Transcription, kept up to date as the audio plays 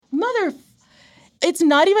It's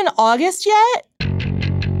not even August yet?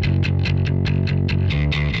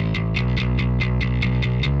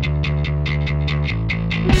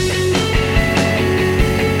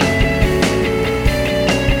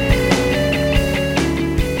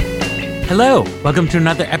 Hello. Welcome to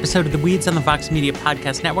another episode of The Weeds on the Vox Media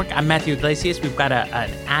Podcast Network. I'm Matthew Iglesias. We've got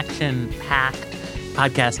an action-packed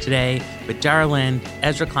podcast today with Dara Lind,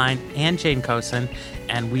 Ezra Klein, and Jane Cosin.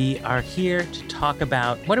 And we are here to talk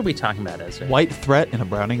about, what are we talking about, Ezra? White threat in a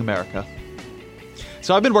browning America.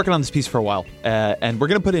 So I've been working on this piece for a while, and we're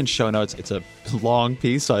going to put it in show notes. It's a long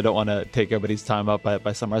piece, so I don't want to take everybody's time up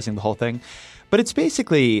by summarizing the whole thing. But it's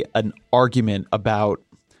basically an argument about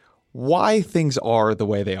why things are the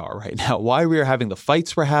way they are right now, why we are having the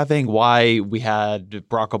fights we're having, why we had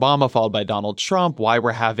Barack Obama followed by Donald Trump, why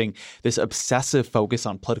we're having this obsessive focus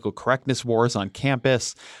on political correctness wars on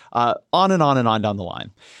campus, on and on down the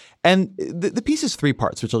line. And the piece is three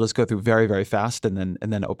parts, which I'll just go through very, very fast and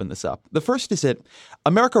then open this up. The first is that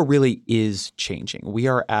America really is changing. We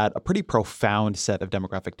are at a pretty profound set of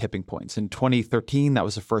demographic tipping points. In 2013, that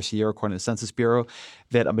was the first year, according to the Census Bureau,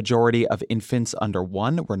 that a majority of infants under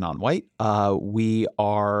 1 were non-white. We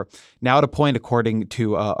are now at a point, according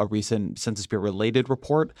to a recent Census Bureau-related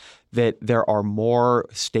report, that there are more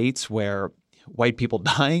states where white people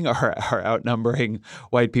dying are outnumbering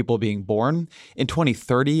white people being born. In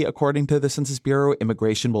 2030, according to the Census Bureau,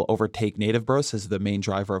 immigration will overtake native births as the main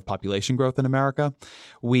driver of population growth in America.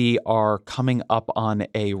 We are coming up on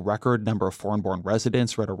a record number of foreign-born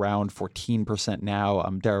residents. We're at around 14% now.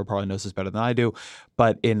 Dara probably knows this better than I do.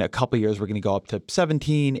 But in a couple of years, we're going to go up to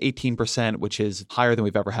 17, 18%, which is higher than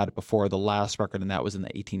we've ever had it before. The last record in that was in the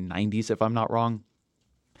 1890s, if I'm not wrong.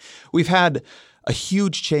 We've had a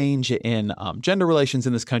huge change in gender relations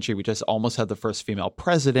in this country. We just almost had the first female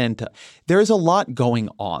president. There's a lot going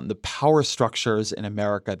on. The power structures in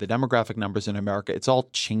America, the demographic numbers in America, it's all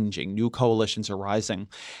changing. New coalitions are rising.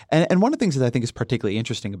 And one of the things that I think is particularly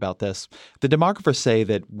interesting about this, the demographers say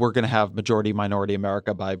that we're going to have majority-minority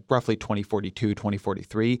America by roughly 2042,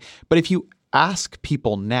 2043. But if you ask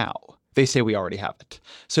people now, they say we already have it.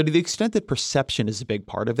 So to the extent that perception is a big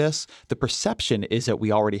part of this, the perception is that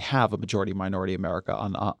we already have a majority-minority America,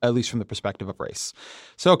 on at least from the perspective of race.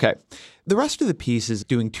 So, okay. The rest of the piece is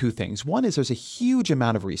doing two things. One is there's a huge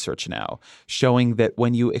amount of research now showing that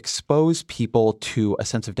when you expose people to a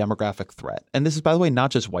sense of demographic threat, and this is, by the way,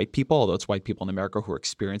 not just white people, although it's white people in America who are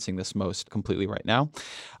experiencing this most completely right now,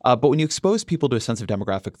 but when you expose people to a sense of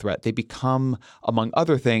demographic threat, they become, among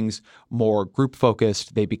other things, more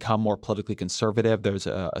group-focused. They become more politically conservative. There's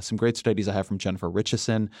some great studies I have from Jennifer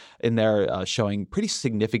Richardson in there showing pretty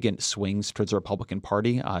significant swings towards the Republican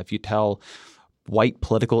Party. If you tell white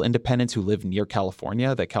political independents who live near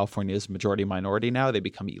California that California is majority minority now, they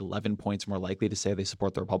become 11 points more likely to say they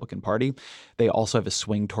support the Republican Party. They also have a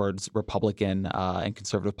swing towards Republican and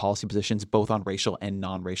conservative policy positions, both on racial and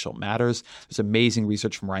non-racial matters. There's amazing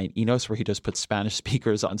research from Ryan Enos where he just put Spanish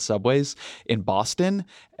speakers on subways in Boston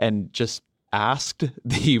and just asked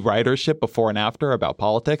the ridership before and after about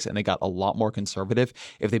politics, and they got a lot more conservative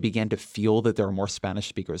if they began to feel that there are more Spanish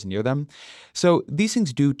speakers near them. So these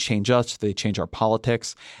things do change us. They change our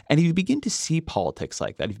politics. And if you begin to see politics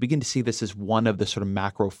like that, if you begin to see this as one of the sort of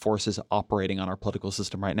macro forces operating on our political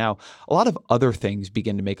system right now, a lot of other things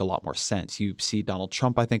begin to make a lot more sense. You see Donald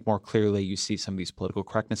Trump, I think, more clearly. You see some of these political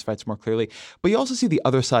correctness fights more clearly. But you also see the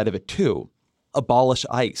other side of it, too. Abolish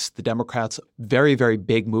ICE, the Democrats' very, very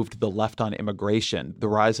big move to the left on immigration, the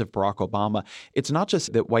rise of Barack Obama. It's not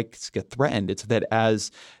just that whites get threatened. It's that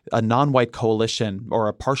as a non-white coalition, or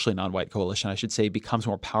a partially non-white coalition, I should say, becomes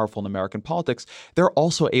more powerful in American politics, they're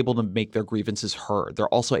also able to make their grievances heard. They're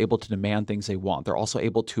also able to demand things they want. They're also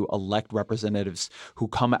able to elect representatives who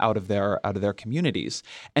come out of their communities.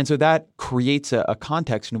 And so that creates a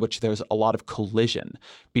context in which there's a lot of collision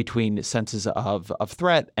between senses of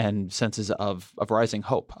threat and senses of rising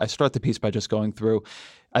hope. I start the piece by just going through,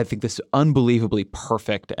 I think, this unbelievably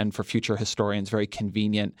perfect and for future historians very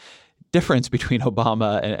convenient difference between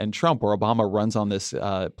Obama and Trump, where Obama runs on this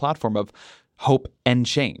platform of hope and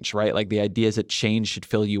change, right? Like the idea is that change should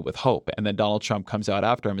fill you with hope. And then Donald Trump comes out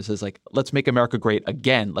after him and says, like, let's make America great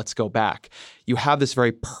again. Let's go back. You have this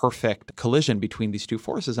very perfect collision between these two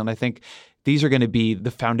forces. And I think these are going to be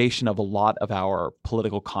the foundation of a lot of our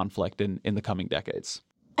political conflict in the coming decades.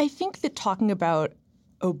 I think that talking about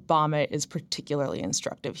Obama is particularly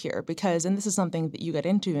instructive here because, and this is something that you get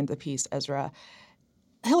into in the piece, Ezra,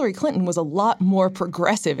 Hillary Clinton was a lot more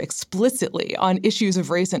progressive explicitly on issues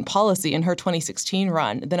of race and policy in her 2016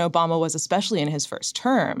 run than Obama was, especially in his first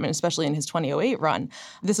term and especially in his 2008 run.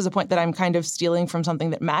 This is a point that I'm kind of stealing from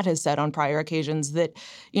something that Matt has said on prior occasions, that,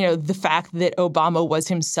 you know, the fact that Obama was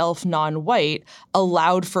himself non-white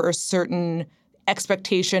allowed for a certain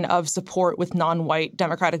expectation of support with non-white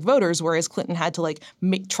Democratic voters, whereas Clinton had to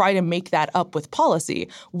try to make that up with policy,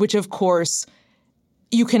 which of course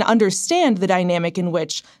you can understand the dynamic in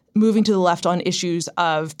which moving to the left on issues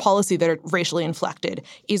of policy that are racially inflected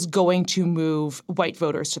is going to move white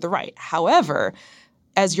voters to the right. However,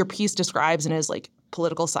 as your piece describes and as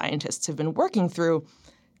political scientists have been working through,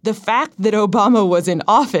 the fact that Obama was in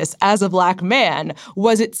office as a Black man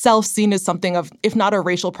was itself seen as something of, if not a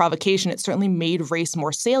racial provocation, it certainly made race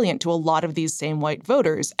more salient to a lot of these same white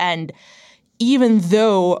voters. And even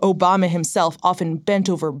though Obama himself often bent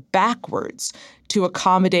over backwards to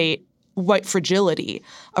accommodate white fragility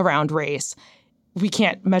around race, we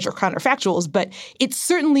can't measure counterfactuals, but it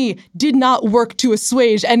certainly did not work to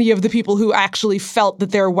assuage any of the people who actually felt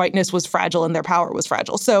that their whiteness was fragile and their power was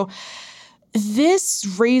fragile. So this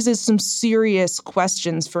raises some serious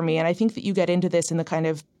questions for me, and I think that you get into this in the kind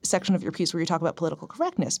of section of your piece where you talk about political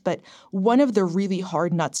correctness. But one of the really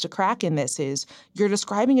hard nuts to crack in this is you're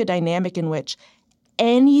describing a dynamic in which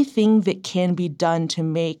anything that can be done to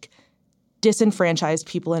make disenfranchised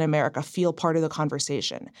people in America feel part of the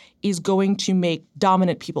conversation is going to make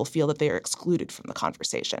dominant people feel that they are excluded from the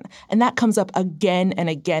conversation. And that comes up again and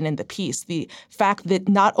again in the piece. The fact that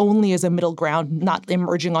not only is a middle ground not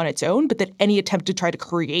emerging on its own, but that any attempt to try to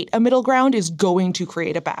create a middle ground is going to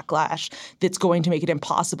create a backlash that's going to make it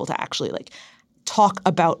impossible to actually talk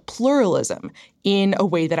about pluralism in a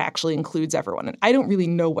way that actually includes everyone. And I don't really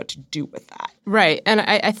know what to do with that. Right. And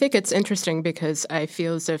I think it's interesting because I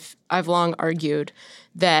feel as if I've long argued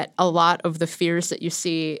that a lot of the fears that you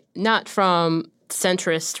see, not from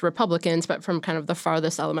centrist Republicans, but from kind of the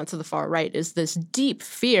farthest elements of the far right, is this deep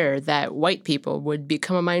fear that white people would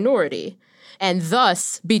become a minority and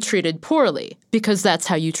thus be treated poorly because that's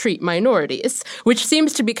how you treat minorities, which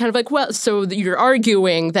seems to be kind of well, so you're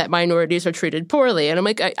arguing that minorities are treated poorly. And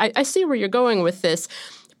I'm I see where you're going with this.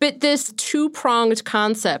 But this two-pronged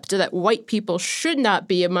concept that white people should not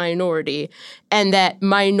be a minority and that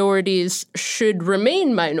minorities should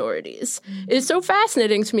remain minorities is so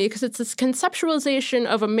fascinating to me because it's this conceptualization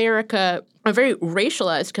of America, a very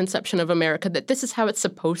racialized conception of America, that this is how it's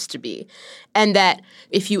supposed to be. And that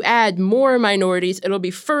if you add more minorities, it'll be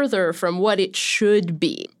further from what it should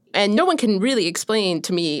be. And no one can really explain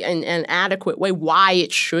to me in an adequate way why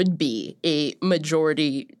it should be a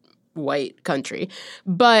majority white country.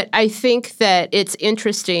 But I think that it's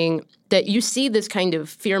interesting that you see this kind of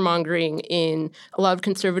fear-mongering in a lot of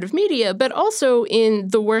conservative media, but also in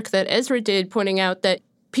the work that Ezra did, pointing out that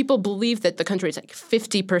people believe that the country is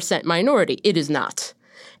 50% minority. It is not.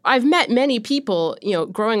 I've met many people,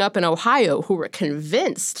 growing up in Ohio who were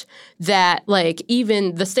convinced that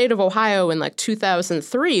even the state of Ohio in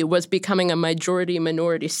 2003 was becoming a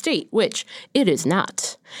majority-minority state, which it is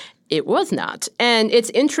not. It was not. And it's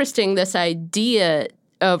interesting, this idea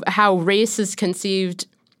of how race is conceived.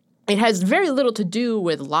 It has very little to do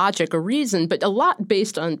with logic or reason, but a lot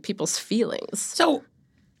based on people's feelings. So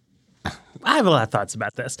I have a lot of thoughts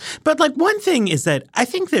about this. But one thing is that I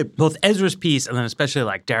think that both Ezra's piece and then especially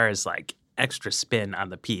Dara's extra spin on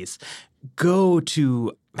the piece go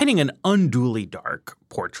to painting an unduly dark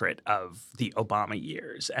portrait of the Obama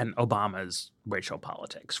years and Obama's racial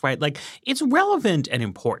politics, right? It's relevant and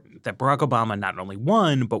important that Barack Obama not only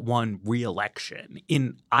won, but won re-election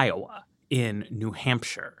in Iowa, in New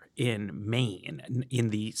Hampshire, in Maine,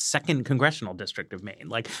 in the 2nd Congressional District of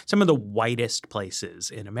Maine, some of the whitest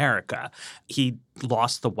places in America. He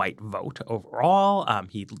lost the white vote overall.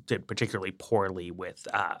 He did particularly poorly with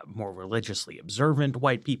more religiously observant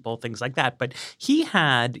white people, things like that. But he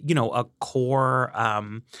had, a core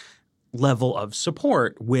level of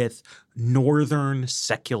support with northern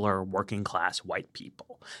secular working class white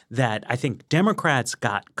people that I think Democrats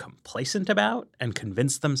got complacent about and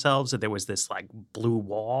convinced themselves that there was this blue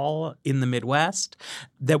wall in the Midwest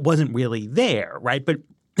that wasn't really there, right? But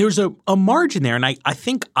there's a margin there. And I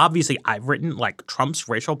think obviously I've written Trump's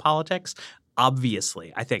racial politics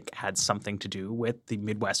obviously, I think, had something to do with the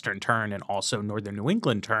Midwestern turn and also Northern New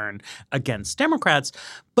England turn against Democrats.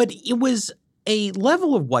 But it was a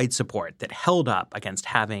level of white support that held up against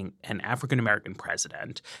having an African-American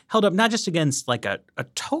president, held up not just against a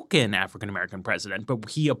token African-American president, but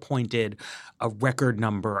he appointed a record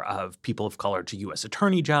number of people of color to U.S.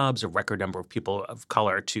 attorney jobs, a record number of people of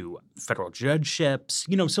color to federal judgeships,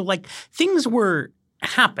 so things were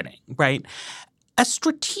happening, right? a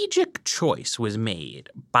strategic choice was made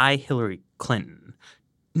by Hillary Clinton,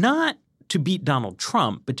 not to beat Donald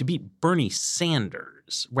Trump, but to beat Bernie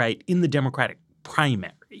Sanders, right, in the Democratic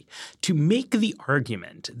primary, to make the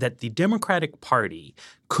argument that the Democratic Party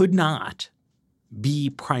could not be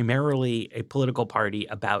primarily a political party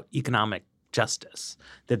about economic justice,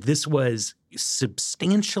 that this was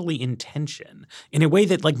substantially in tension in a way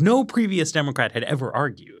that like no previous Democrat had ever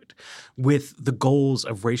argued with the goals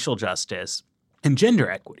of racial justice and gender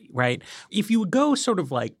equity, right? If you go sort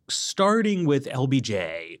of like starting with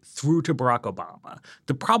LBJ through to Barack Obama,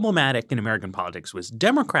 the problematic in American politics was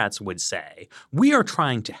Democrats would say, we are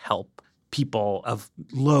trying to help people of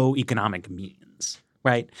low economic means,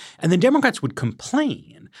 right? And then Democrats would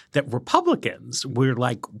complain that Republicans were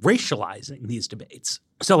like racializing these debates.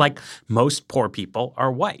 So like most poor people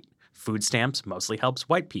are white. Food stamps mostly helps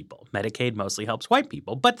white people. Medicaid mostly helps white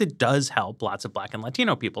people, but it does help lots of Black and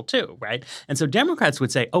Latino people too, right? And so Democrats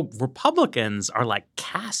would say, oh, Republicans are like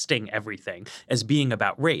casting everything as being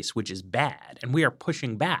about race, which is bad. And we are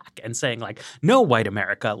pushing back and saying like, no, white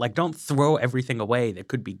America, like don't throw everything away that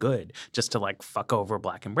could be good just to like fuck over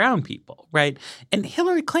Black and brown people, right? And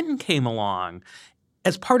Hillary Clinton came along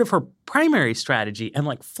as part of her primary strategy and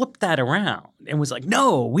like flipped that around and was like,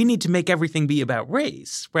 no, we need to make everything be about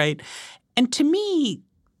race, right? And to me,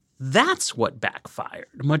 that's what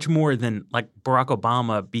backfired much more than like Barack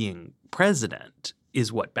Obama being president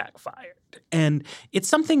is what backfired. And it's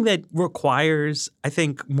something that requires, I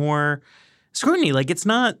think, more scrutiny. Like it's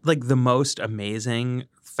not like the most amazing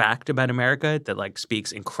fact about America that like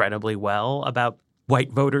speaks incredibly well about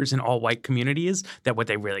white voters in all white communities, that what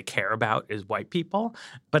they really care about is white people.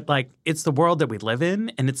 But like it's the world that we live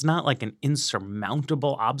in, and it's not like an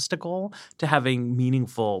insurmountable obstacle to having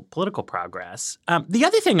meaningful political progress. The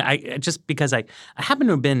other thing, just because I happened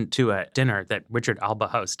to have been to a dinner that Richard Alba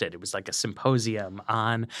hosted. It was like a symposium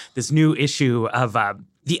on this new issue of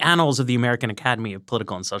the Annals of the American Academy of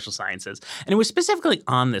Political and Social Sciences. And it was specifically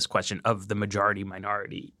on this question of the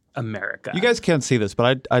majority-minority America. You guys can't see this,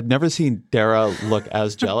 but I'd never seen Dara look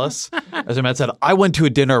as jealous. As Matt said, I went to a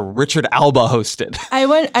dinner Richard Alba hosted.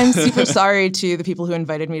 I'm super sorry to the people who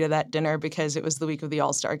invited me to that dinner because it was the week of the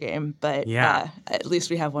All-Star game. But at least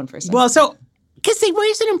we have one person. Well, so because they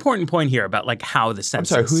raised an important point here about like how the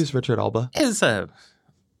census. I'm sorry, who is Richard Alba? Is a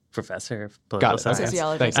professor of political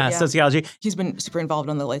science. Sociology. He's been super involved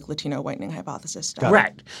on the like Latino whitening hypothesis stuff.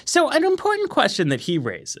 Right. So an important question that he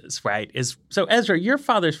raises, right, is so Ezra, your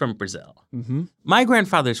father's from Brazil. Mm-hmm. My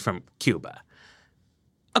grandfather's from Cuba.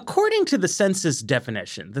 According to the census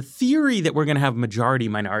definition, the theory that we're going to have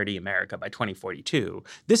majority-minority America by 2042,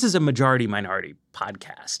 this is a majority-minority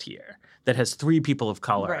podcast here that has 3 people of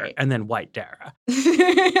color and then white Dara.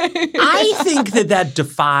 I think that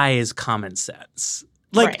defies common sense.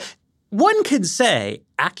 Like, one could say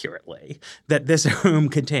accurately that this room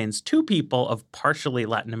contains 2 people of partially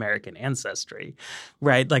Latin American ancestry,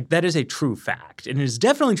 right? Like, that is a true fact. And it is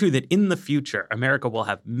definitely true that in the future, America will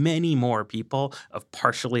have many more people of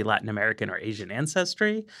partially Latin American or Asian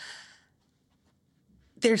ancestry.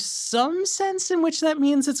 There's some sense in which that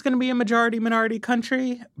means it's going to be a majority-minority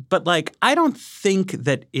country. But, like, I don't think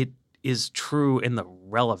that it is true in the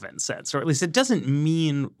relevant sense, or at least it doesn't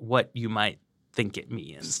mean what you might think it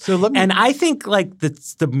means. And I think like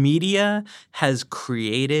the media has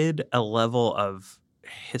created a level of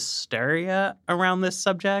hysteria around this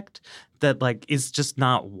subject that like is just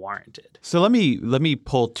not warranted. So let me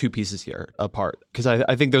pull 2 pieces here apart because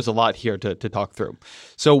I think there's a lot here to talk through.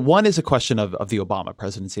 So one is a question of the Obama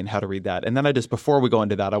presidency and how to read that. And then before we go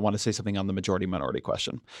into that, I want to say something on the majority-minority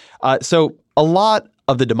question. So a lot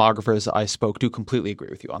of the demographers I spoke to completely agree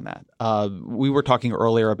with you on that. We were talking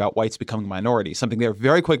earlier about whites becoming a minority, something they're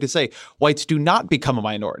very quick to say. Whites do not become a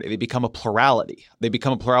minority. They become a plurality. They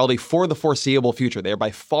become a plurality for the foreseeable future. They are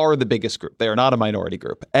by far the biggest group. They are not a minority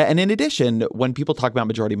group. And in addition, when people talk about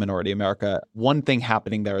majority-minority America, one thing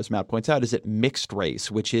happening there, as Matt points out, is that mixed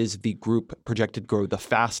race, which is the group projected to grow the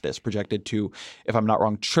fastest, projected to, if I'm not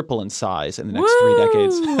wrong, triple in size in the next 3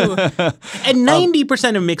 decades. And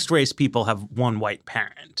 90% of mixed race people have one white parent.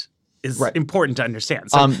 Is important to understand.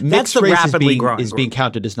 So that's the rapidly growing is being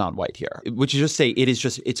counted as non-white here, which is just say it is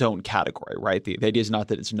just its own category, right? The idea is not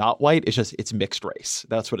that it's not white, it's just it's mixed race.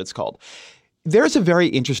 That's what it's called. There's a very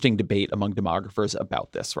interesting debate among demographers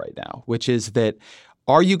about this right now, which is that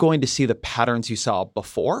are you going to see the patterns you saw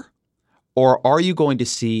before? Or are you going to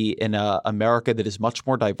see in America that is much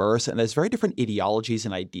more diverse and has very different ideologies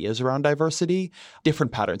and ideas around diversity,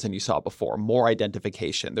 different patterns than you saw before, more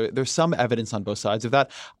identification? There's some evidence on both sides of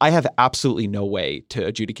that. I have absolutely no way to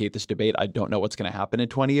adjudicate this debate. I don't know what's going to happen in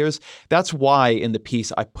 20 years. That's why in the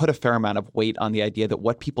piece I put a fair amount of weight on the idea that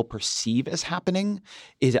what people perceive as happening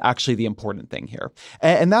is actually the important thing here.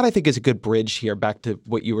 And that I think is a good bridge here back to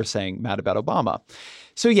what you were saying, Matt, about Obama.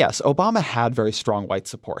 So yes, Obama had very strong white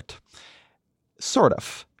support. Sort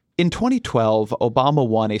of. In 2012, Obama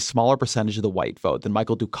won a smaller percentage of the white vote than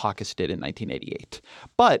Michael Dukakis did in 1988.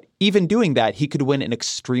 But even doing that, he could win an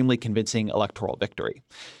extremely convincing electoral victory.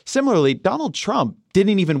 Similarly, Donald Trump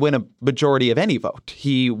didn't even win a majority of any vote.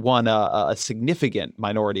 He won a significant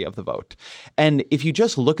minority of the vote. And if you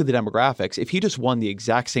just look at the demographics, if he just won the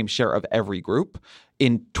exact same share of every group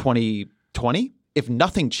in 2020, if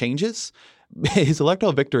nothing changes, his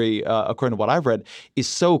electoral victory, according to what I've read, is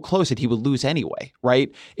so close that he would lose anyway,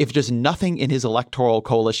 right? If just nothing in his electoral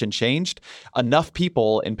coalition changed, enough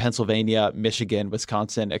people in Pennsylvania, Michigan,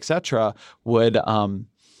 Wisconsin, et cetera, would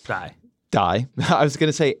die. I was going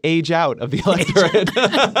to say age out of the electorate,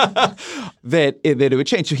 that it would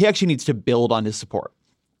change. So he actually needs to build on his support.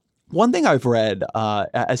 One thing I've read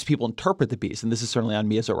as people interpret the piece, and this is certainly on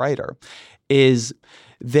me as a writer, is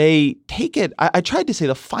they take it. I tried to say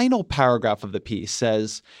the final paragraph of the piece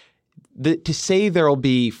says that to say there will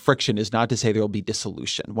be friction is not to say there will be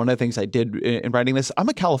dissolution. One of the things I did in writing this, I'm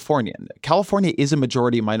a Californian. California is a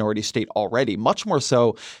majority minority state already, much more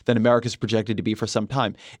so than America is projected to be for some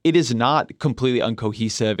time. It is not completely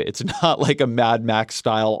uncohesive. It's not like a Mad Max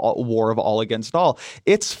style war of all against all.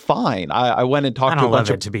 It's fine. I went and talked to a bunch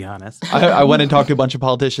of, to be honest. I went and talked to a bunch of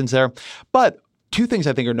politicians there, but two things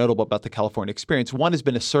I think are notable about the California experience. One has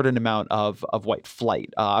been a certain amount of white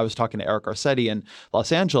flight. I was talking to Eric Garcetti in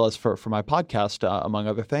Los Angeles for my podcast, among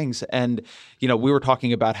other things. And, we were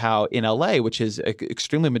talking about how in LA, which is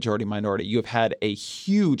extremely majority minority, you have had a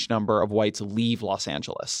huge number of whites leave Los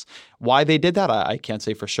Angeles. Why they did that, I can't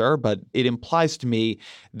say for sure, but it implies to me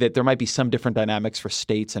that there might be some different dynamics for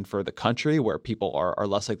states and for the country where people are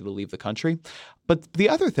less likely to leave the country. But the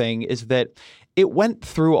other thing is that it went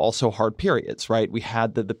through also hard periods, right? We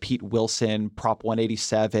had the Pete Wilson, Prop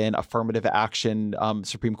 187, affirmative action,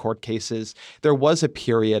 Supreme Court cases. There was a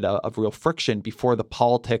period of real friction before the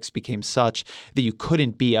politics became such that you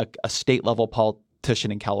couldn't be a state-level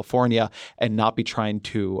politician in California and not be trying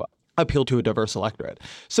to appeal to a diverse electorate.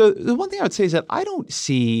 So the one thing I would say is that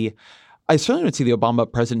I certainly don't see the Obama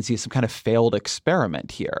presidency as some kind of failed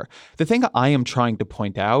experiment here. The thing I am trying to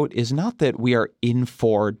point out is not that we are in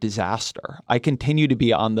for disaster. I continue to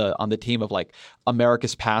be on the team of like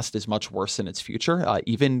America's past is much worse than its future,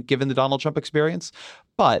 even given the Donald Trump experience.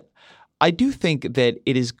 But I do think that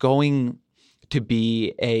it is going to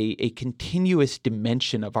be a continuous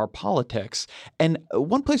dimension of our politics. And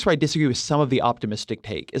one place where I disagree with some of the optimistic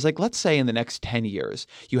take is like, let's say in the next 10 years,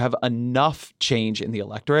 you have enough change in the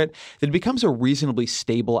electorate that it becomes a reasonably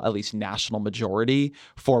stable, at least national majority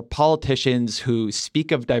for politicians who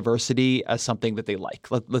speak of diversity as something that they like.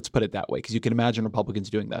 Let's put it that way, because you can imagine Republicans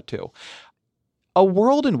doing that too. A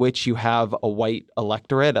world in which you have a white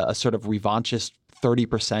electorate, a sort of revanchist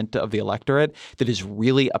 30% of the electorate that is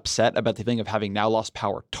really upset about the thing of having now lost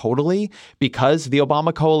power totally because the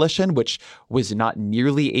Obama coalition, which was not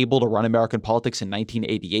nearly able to run American politics in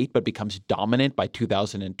 1988, but becomes dominant by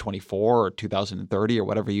 2024 or 2030 or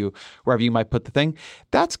wherever you might put the thing,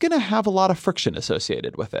 that's going to have a lot of friction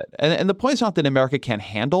associated with it. And the point is not that America can't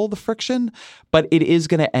handle the friction, but it is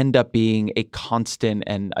going to end up being a constant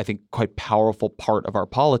and I think quite powerful part of our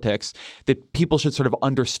politics that people should sort of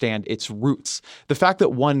understand its roots. The fact that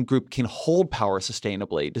one group can hold power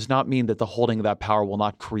sustainably does not mean that the holding of that power will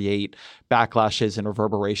not create backlashes and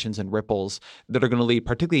reverberations and ripples that are going to lead,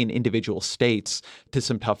 particularly in individual states, to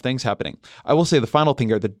some tough things happening. I will say the final thing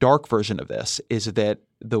here, the dark version of this, is that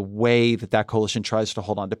the way that coalition tries to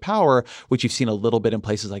hold on to power, which you've seen a little bit in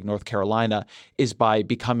places like North Carolina, is by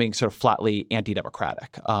becoming sort of flatly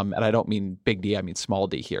anti-democratic. And I don't mean big D, I mean small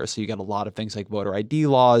d here. So you got a lot of things like voter ID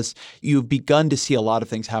laws. You've begun to see a lot of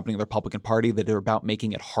things happening in the Republican Party that are about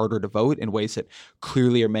making it harder to vote in ways that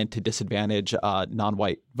clearly are meant to disadvantage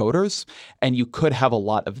non-white voters. And you could have a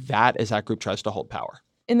lot of that as that group tries to hold power.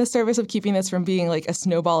 In the service of keeping this from being like a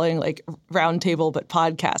snowballing like roundtable but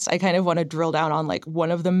podcast, I kind of want to drill down on like one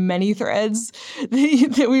of the many threads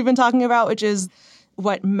that we've been talking about, which is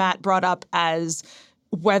what Matt brought up as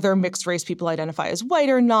whether mixed race people identify as white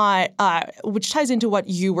or not, which ties into what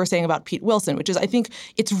you were saying about Pete Wilson, which is I think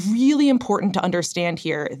it's really important to understand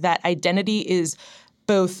here that identity is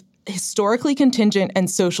both historically contingent and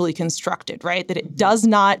socially constructed, right? That it does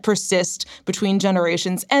not persist between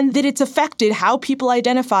generations, and that it's affected how people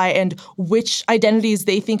identify and which identities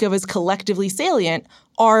they think of as collectively salient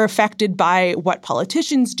are affected by what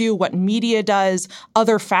politicians do, what media does,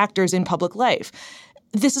 other factors in public life.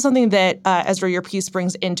 This is something that, Ezra, your piece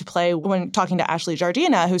brings into play when talking to Ashley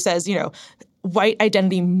Jardina, who says, white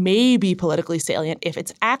identity may be politically salient if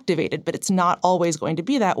it's activated, but it's not always going to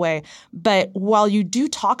be that way. But while you do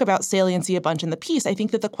talk about saliency a bunch in the piece, I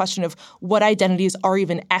think that the question of what identities are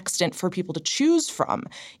even extant for people to choose from,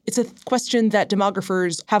 it's a question that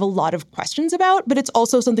demographers have a lot of questions about, but it's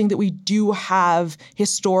also something that we do have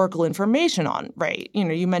historical information on, right?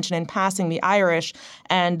 You mentioned in passing the Irish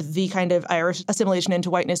and the kind of Irish assimilation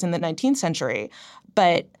into whiteness in the 19th century,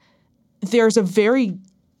 but there's a very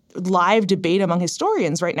live debate among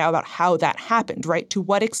historians right now about how that happened, right? To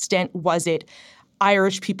what extent was it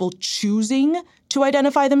Irish people choosing to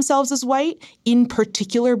identify themselves as white, in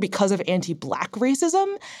particular because of anti-Black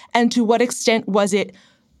racism? And to what extent was it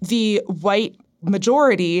the white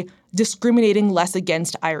majority discriminating less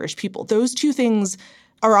against Irish people? Those two things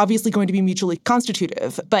are obviously going to be mutually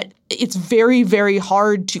constitutive, but it's very, very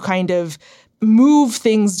hard to kind of move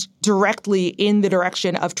things directly in the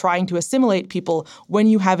direction of trying to assimilate people when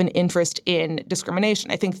you have an interest in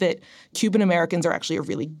discrimination. I think that Cuban Americans are actually a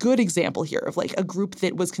really good example here of like a group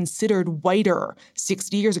that was considered whiter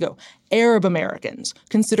 60 years ago. Arab Americans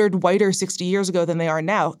considered whiter 60 years ago than they are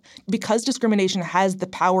now. Because discrimination has the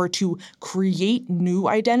power to create new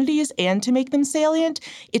identities and to make them salient,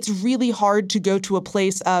 it's really hard to go to a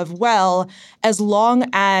place of, well, as long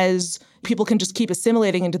as people can just keep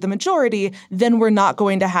assimilating into the majority, then we're not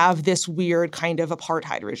going to have this weird kind of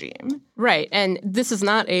apartheid regime. Right. And this is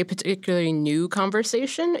not a particularly new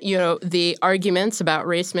conversation. The arguments about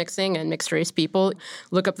race mixing and mixed race people,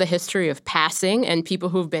 look up the history of passing and people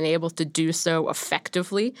who've been able to do so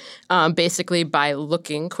effectively, basically by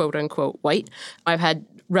looking, quote unquote, white. I've had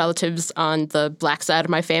relatives on the Black side of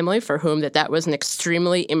my family for whom that was an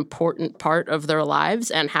extremely important part of their lives,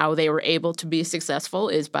 and how they were able to be successful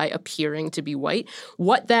is by appearing to be white.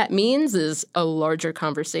 What that means is a larger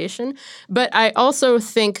conversation. But I also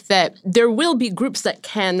think that there will be groups that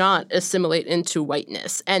cannot assimilate into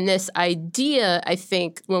whiteness. And this idea, I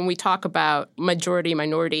think, when we talk about majority,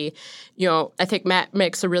 minority, I think Matt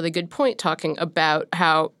makes a really good point talking about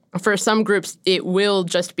how for some groups, it will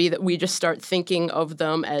just be that we just start thinking of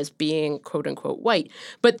them as being, quote unquote, white.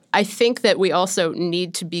 But I think that we also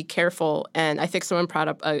need to be careful, and I think someone brought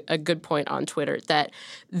up a good point on Twitter, that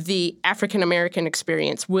the African American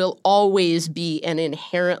experience will always be an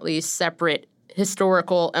inherently separate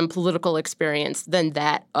historical and political experience than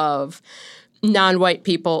that of non-white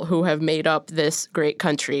people who have made up this great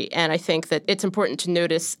country. And I think that it's important to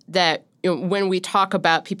notice that when we talk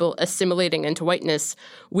about people assimilating into whiteness,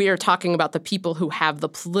 we are talking about the people who have the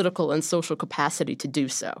political and social capacity to do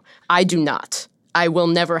so. I do not. I will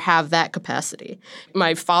never have that capacity.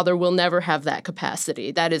 My father will never have that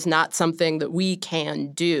capacity. That is not something that we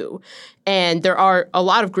can do. And there are a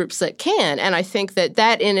lot of groups that can. And I think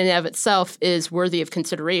that in and of itself is worthy of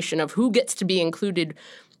consideration of who gets to be included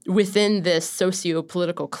within this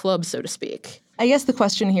socio-political club, so to speak. I guess the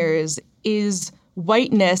question here is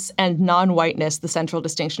whiteness and non-whiteness the central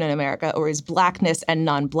distinction in America, or is blackness and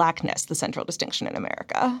non-blackness the central distinction in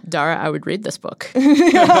America? Dara, I would read this book.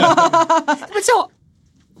 But so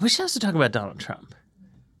we should also talk about Donald Trump,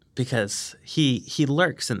 because he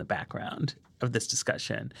lurks in the background of this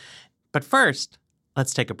discussion. But first,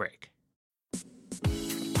 let's take a break.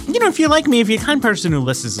 If you're like me, if you're the kind of person who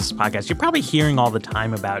listens to this podcast, you're probably hearing all the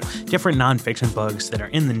time about different nonfiction books that are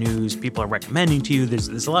in the news. People are recommending to you.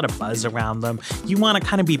 There's a lot of buzz around them. You want to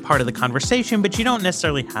kind of be part of the conversation, but you don't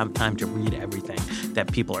necessarily have time to read everything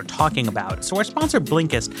that people are talking about. So our sponsor,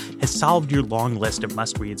 Blinkist, has solved your long list of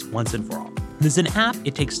must-reads once and for all. There's an app.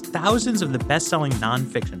 It takes thousands of the best-selling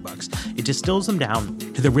nonfiction books. It distills them down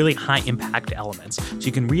to the really high-impact elements, so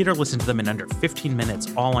you can read or listen to them in under 15 minutes,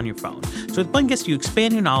 all on your phone. So with Blinkist, you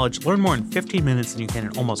expand your knowledge, learn more in 15 minutes than you can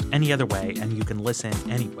in almost any other way, and you can listen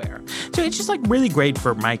anywhere. So it's just really great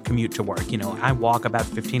for my commute to work. I walk about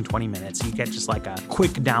 15, 20 minutes. You get just a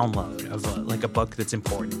quick download of a book that's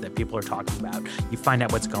important that people are talking about. You find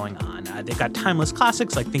out what's going on. They've got timeless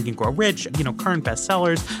classics like Think and Grow Rich, current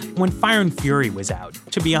bestsellers. When Fire and Fury Fury was out.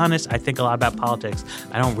 To be honest, I think a lot about politics.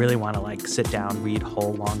 I don't really want to sit down, read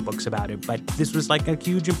whole long books about it, but this was a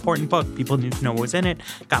huge important book. People needed to know what was in it.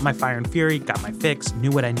 Got my Fire and Fury, got my fix,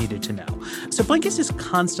 knew what I needed to know. So Blinkist is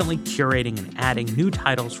constantly curating and adding new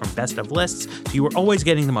titles from best of lists, so you are always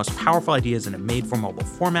getting the most powerful ideas in a made-for-mobile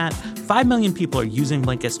format. 5 million people are using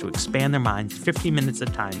Blinkist to expand their minds 15 minutes at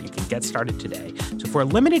a time. You can get started today. So for a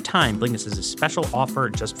limited time, Blinkist is a special offer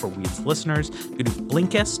just for Weeds listeners. You can do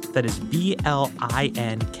Blinkist, that is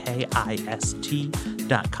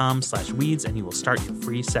BLINKIST.com/weeds, and you will start your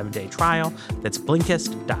free 7-day trial. That's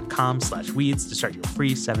Blinkist.com/weeds to start your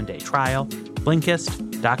free 7-day trial.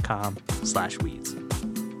 Blinkist.com/weeds.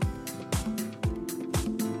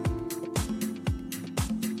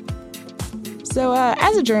 So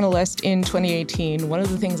as a journalist in 2018, one of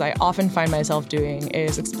the things I often find myself doing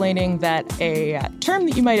is explaining that a term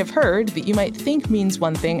that you might have heard, that you might think means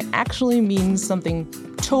one thing, actually means something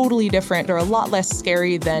totally different or a lot less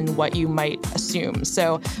scary than what you might assume.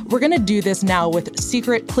 So we're going to do this now with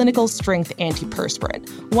secret clinical strength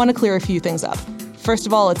antiperspirant. Want to clear a few things up. First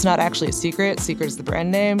of all, it's not actually a secret. Secret is the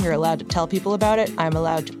brand name. You're allowed to tell people about it. I'm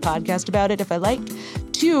allowed to podcast about it if I like.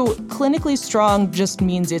 2, clinically strong just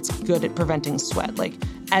means it's good at preventing sweat,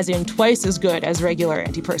 as in twice as good as regular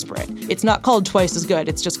antiperspirant. It's not called twice as good,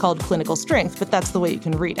 it's just called clinical strength, but that's the way you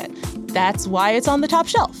can read it. That's why it's on the top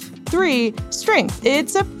shelf. 3, strength.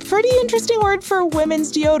 It's a pretty interesting word for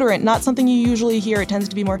women's deodorant, not something you usually hear. It tends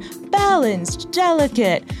to be more balanced,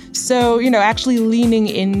 delicate. So, actually leaning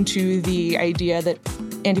into the idea that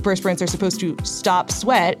antiperspirants are supposed to stop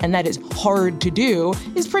sweat, and that is hard to do,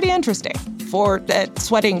 is pretty interesting. For that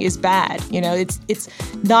sweating is bad. It's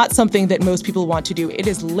not something that most people want to do. It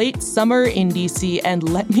is late summer in DC, and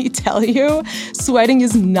let me tell you, sweating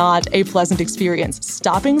is not a pleasant experience.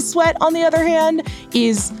 Stopping sweat, on the other hand,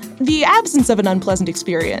 is the absence of an unpleasant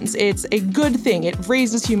experience. It's a good thing. It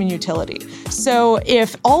raises human utility. So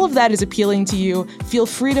if all of that is appealing to you, feel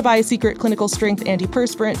free to buy Secret Clinical Strength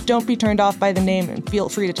Antiperspirant. Don't be turned off by the name, and feel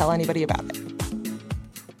free to tell anybody about it.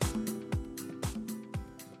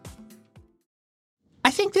 I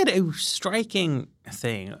think that a striking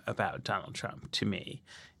thing about Donald Trump to me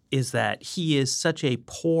is that he is such a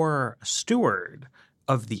poor steward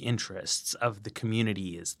of the interests of the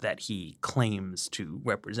communities that he claims to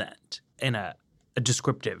represent in a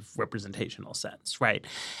descriptive representational sense, right?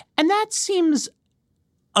 And that seems,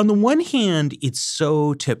 on the one hand, it's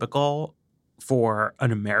so typical for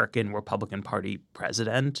an American Republican Party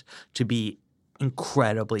president to be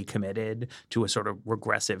incredibly committed to a sort of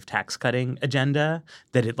regressive tax cutting agenda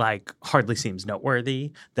that it hardly seems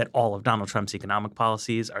noteworthy that all of Donald Trump's economic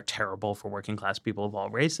policies are terrible for working class people of all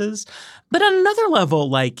races. But on another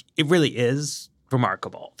level, it really is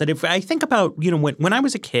remarkable that if I think about, when I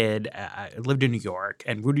was a kid, I lived in New York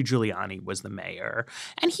and Rudy Giuliani was the mayor,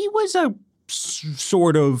 and he was a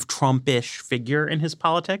sort of Trump-ish figure in his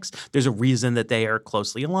politics. There's a reason that they are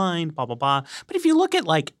closely aligned, blah, blah, blah. But if you look at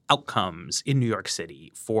outcomes in New York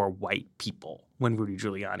City for white people when Rudy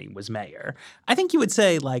Giuliani was mayor, I think you would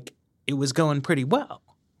say it was going pretty well,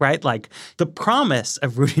 right? The promise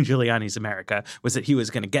of Rudy Giuliani's America was that he was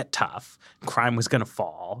going to get tough, crime was going to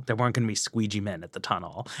fall, there weren't going to be squeegee men at the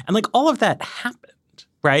tunnel. And all of that happened.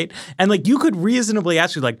 Right? And you could reasonably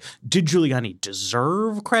ask you, did Giuliani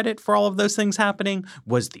deserve credit for all of those things happening?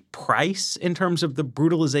 Was the price in terms of the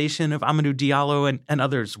brutalization of Amadou Diallo and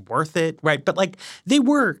others worth it? Right? But they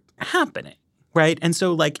were happening. Right? And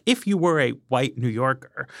so if you were a white New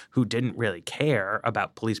Yorker who didn't really care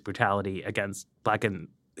about police brutality against Black and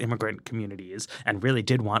immigrant communities and really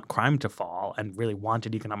did want crime to fall and really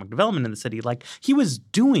wanted economic development in the city, he was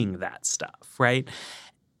doing that stuff. Right?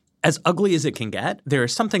 As ugly as it can get, there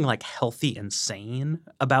is something healthy and sane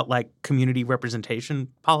about community representation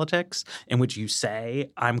politics in which you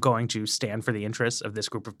say, I'm going to stand for the interests of this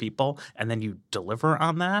group of people, and then you deliver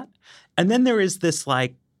on that. And then there is this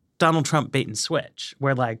Donald Trump bait and switch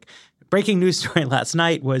where breaking news story last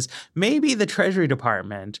night was maybe the Treasury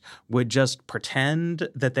Department would just pretend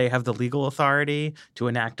that they have the legal authority to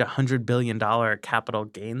enact a $100 billion capital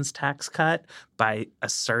gains tax cut by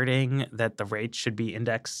asserting that the rate should be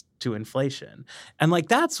indexed to inflation. And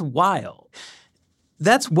that's wild.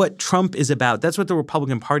 That's what Trump is about. That's what the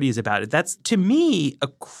Republican Party is about. That's, to me, a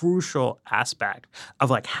crucial aspect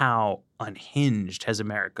of how unhinged has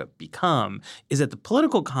America become, is that the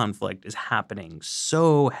political conflict is happening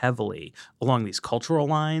so heavily along these cultural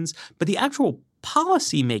lines, but the actual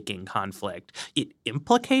policy-making conflict, it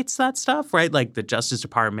implicates that stuff, right? The Justice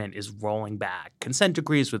Department is rolling back consent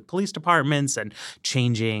decrees with police departments and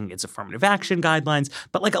changing its affirmative action guidelines.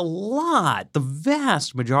 But the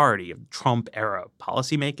vast majority of Trump-era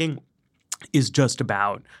policymaking is just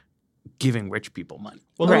about giving rich people money.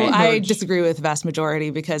 Well, I disagree with the vast majority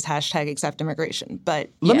because #accept immigration. But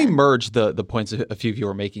let me merge the points a few of you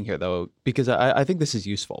are making here, though, because I think this is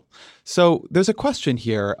useful. So there's a question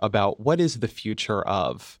here about what is the future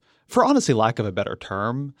of, for honestly lack of a better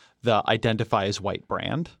term, the identify as white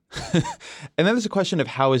brand. And then there's a question of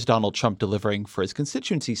how is Donald Trump delivering for his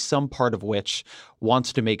constituency, some part of which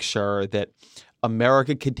wants to make sure that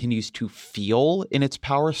America continues to feel in its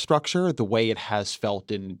power structure the way it has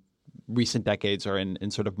felt in recent decades or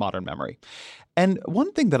in sort of modern memory. And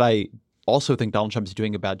one thing that I also think Donald Trump is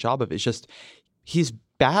doing a bad job of is just he's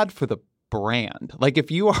bad for the brand. Like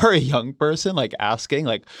if you are a young person like asking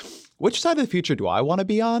like, which side of the future do I want to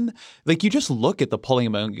be on? Like you just look at the polling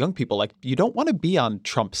among young people, like you don't want to be on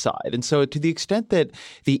Trump's side. And so to the extent that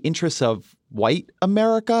the interests of white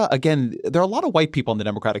America, again, there are a lot of white people on the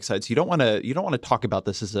Democratic side, so you don't want to talk about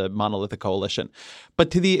this as a monolithic coalition. But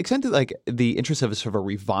to the extent that like the interests of a sort of a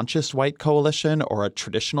revanchist white coalition or a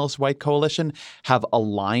traditionalist white coalition have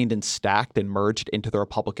aligned and stacked and merged into the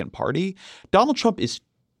Republican Party, Donald Trump is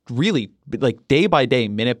really like day by day,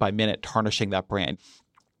 minute by minute tarnishing that brand.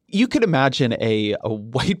 You could imagine a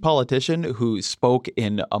white politician who spoke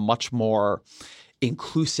in a much more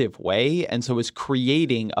inclusive way and so is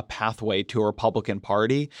creating a pathway to a Republican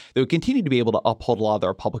Party that would continue to be able to uphold a lot of the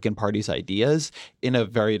Republican Party's ideas in a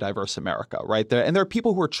very diverse America, right? And there are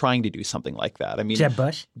people who are trying to do something like that. I mean, Jeb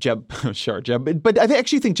Bush? Sure, Jeb. But I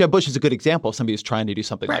actually think Jeb Bush is a good example of somebody who's trying to do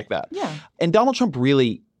something like that. Yeah. And Donald Trump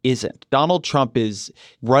really isn't. Donald Trump is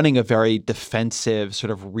running a very defensive sort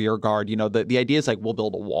of rear guard. You know, the idea is like we'll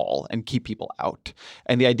build a wall and keep people out.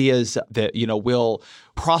 And the idea is that, you know, we'll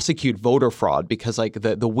prosecute voter fraud because like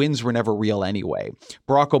the wins were never real anyway.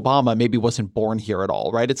 Barack Obama maybe wasn't born here at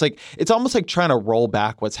all, right? It's like it's almost like trying to roll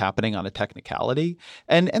back what's happening on a technicality.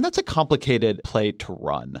 And that's a complicated play to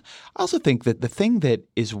run. I also think that the thing that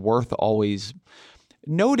is worth always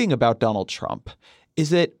noting about Donald Trump is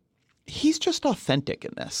that he's just authentic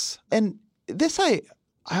in this. And this I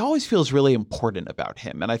always feel is really important about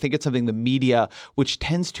him. And I think it's something the media, which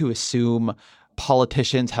tends to assume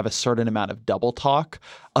politicians have a certain amount of double talk,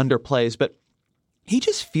 underplays. But he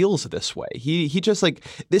just feels this way. He just like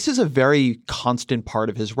this is a very constant part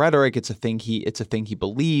of his rhetoric. It's a thing he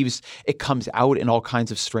believes. It comes out in all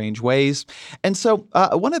kinds of strange ways. And so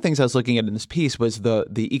one of the things I was looking at in this piece was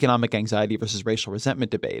the economic anxiety versus racial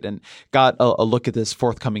resentment debate, and got a look at this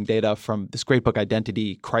forthcoming data from this great book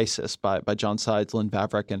Identity Crisis by John Sides, Lynn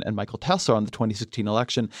Vavreck, and Michael Tesler on the 2016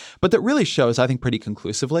 election. But that really shows, I think, pretty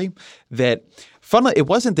conclusively that it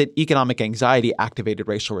wasn't that economic anxiety activated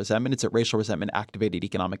racial resentment. It's that racial resentment activated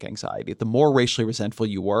economic anxiety. The more racially resentful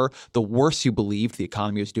you were, the worse you believed the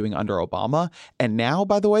economy was doing under Obama. And now,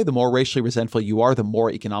 by the way, the more racially resentful you are, the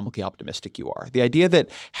more economically optimistic you are. The idea that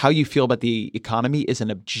how you feel about the economy is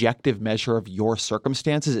an objective measure of your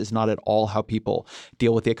circumstances is not at all how people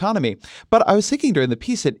deal with the economy. But I was thinking during the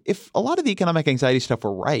piece that if a lot of the economic anxiety stuff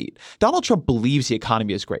were right, Donald Trump believes the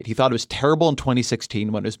economy is great. He thought it was terrible in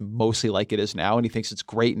 2016 when it was mostly like it is now, and he thinks it's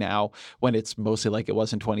great now when it's mostly like it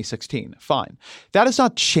was in 2016. Fine. That has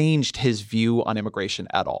not changed his view on immigration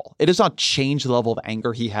at all. It has not changed the level of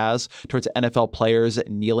anger he has towards NFL players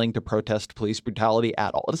kneeling to protest police brutality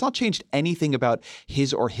at all. It has not changed anything about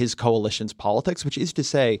his or his coalition's politics, which is to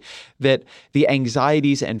say that the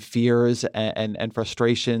anxieties and fears and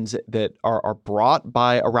frustrations that are brought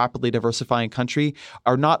by a rapidly diversifying country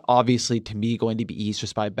are not obviously, to me, going to be eased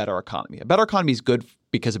just by a better economy. A better economy is good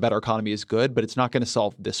because a better economy is good, but it's not going to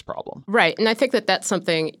solve this problem. Right. And I think that that's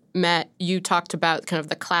something, Matt, you talked about kind of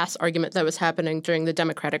the class argument that was happening during the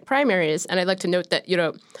Democratic primaries. And I'd like to note that, you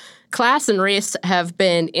know, class and race have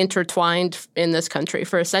been intertwined in this country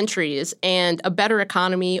for centuries, and a better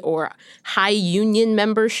economy or high union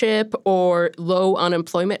membership or low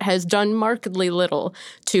unemployment has done markedly little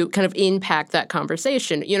to kind of impact that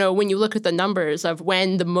conversation. You know, when you look at the numbers of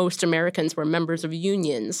when the most Americans were members of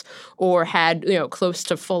unions or had, you know, close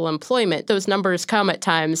to full employment, those numbers come at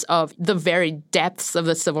times of the very depths of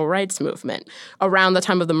the civil rights movement, around the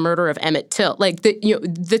time of the murder of Emmett Till. Like,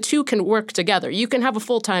 the two can work together. You can have a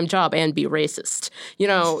full-time job and be racist. You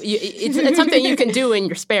know, it's something you can do in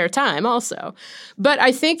your spare time also. But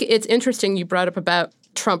I think it's interesting you brought up about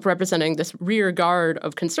Trump representing this rear guard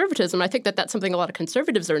of conservatism. I think that that's something a lot of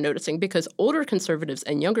conservatives are noticing, because older conservatives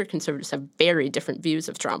and younger conservatives have very different views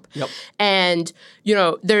of Trump. Yep. And, you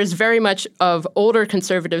know, there's very much of older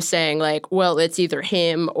conservatives saying like, well, it's either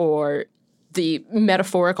him or the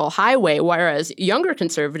metaphorical highway, whereas younger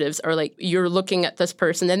conservatives are like, you're looking at this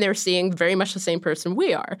person and they're seeing very much the same person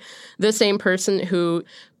we are, the same person who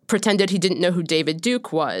pretended he didn't know who David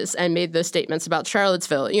Duke was and made those statements about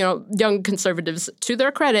Charlottesville. You know, young conservatives, to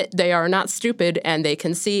their credit, they are not stupid and they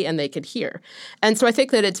can see and they can hear. And so I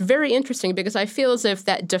think that it's very interesting because I feel as if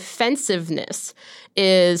that defensiveness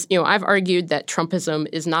is, you know, I've argued that Trumpism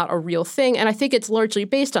is not a real thing, and I think it's largely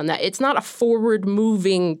based on that. It's not a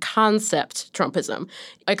forward-moving concept, Trumpism,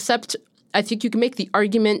 except I think you can make the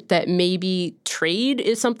argument that maybe trade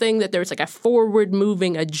is something that there's like a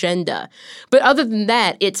forward-moving agenda. But other than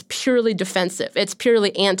that, it's purely defensive. It's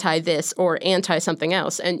purely anti-this or anti-something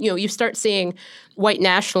else. And, you know, you start seeing white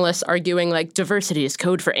nationalists arguing like diversity is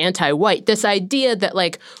code for anti-white. This idea that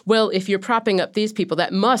like, well, if you're propping up these people,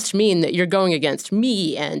 that must mean that you're going against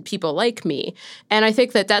me and people like me. And I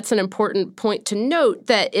think that that's an important point to note,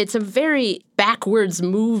 that it's a very backwards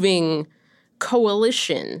moving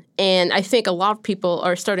coalition. And I think a lot of people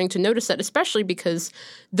are starting to notice that, especially because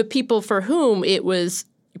the people for whom it was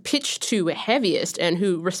pitched to heaviest and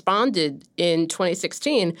who responded in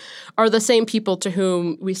 2016 are the same people to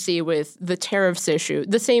whom we see with the tariffs issue,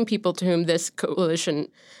 the same people to whom this coalition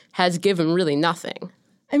has given really nothing.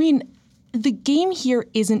 I mean, the game here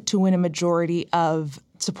isn't to win a majority of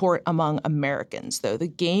support among Americans, though. The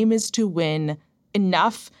game is to win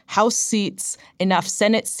enough House seats, enough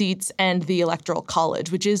Senate seats, and the Electoral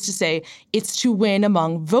College, which is to say it's to win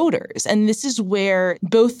among voters. And this is where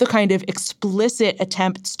both the kind of explicit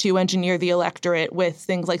attempts to engineer the electorate with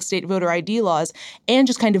things like state voter ID laws and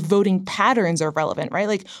just kind of voting patterns are relevant, right?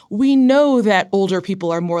 Like, we know that older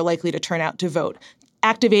people are more likely to turn out to vote.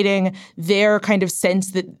 Activating their kind of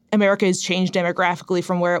sense that America has changed demographically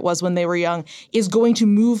from where it was when they were young is going to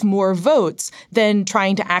move more votes than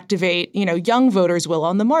trying to activate, you know, young voters will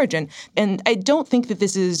on the margin. And I don't think that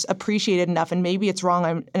this is appreciated enough, and maybe it's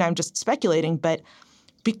wrong, I'm just speculating, but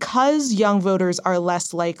because young voters are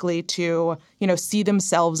less likely to, you know, see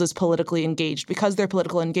themselves as politically engaged, because their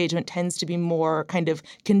political engagement tends to be more kind of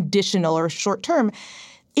conditional or short term,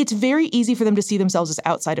 it's very easy for them to see themselves as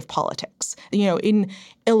outside of politics. You know, in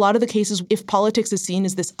a lot of the cases, if politics is seen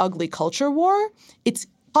as this ugly culture war, it's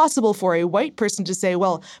possible for a white person to say,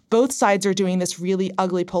 well, both sides are doing this really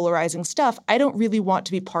ugly, polarizing stuff. I don't really want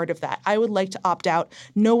to be part of that. I would like to opt out.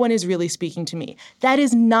 No one is really speaking to me. That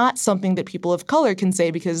is not something that people of color can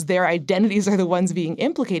say because their identities are the ones being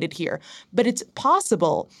implicated here. But it's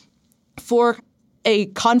possible for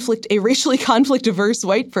a racially conflict-averse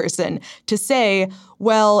white person to say,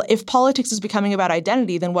 well, if politics is becoming about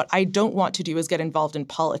identity, then what I don't want to do is get involved in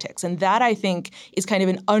politics. And that, I think, is kind of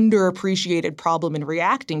an underappreciated problem in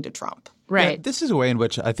reacting to Trump. Right. Yeah, this is a way in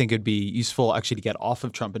which I think it'd be useful actually to get off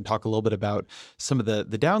of Trump and talk a little bit about some of the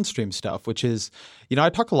downstream stuff, which is, you know, I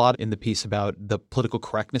talk a lot in the piece about the political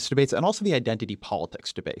correctness debates and also the identity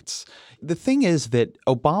politics debates. The thing is that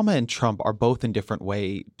Obama and Trump are both in different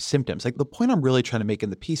way symptoms. Like, the point I'm really trying to make in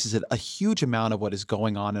the piece is that a huge amount of what is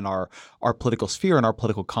going on in our political sphere and our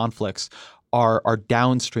political conflicts are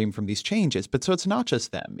downstream from these changes. But so it's not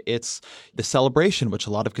just them. It's the celebration, which a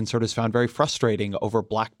lot of conservatives found very frustrating, over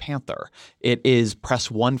Black Panther. It is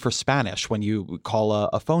press one for Spanish when you call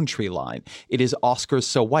a phone tree line. It is Oscars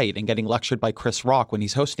So White and getting lectured by Chris Rock when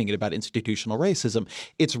he's hosting it about institutional racism.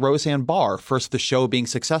 It's Roseanne Barr, first the show being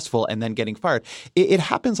successful and then getting fired. It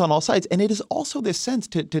happens on all sides. And it is also this sense,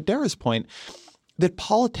 to Dara's point, that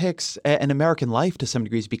politics and American life to some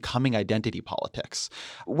degree is becoming identity politics.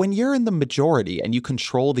 When you're in the majority and you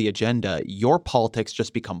control the agenda, your politics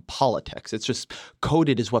just become politics. It's just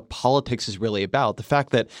coded as what politics is really about. The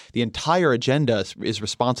fact that the entire agenda is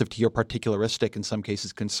responsive to your particularistic, in some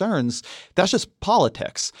cases, concerns, that's just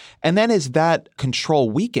politics. And then as that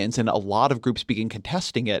control weakens and a lot of groups begin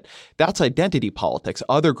contesting it, that's identity politics.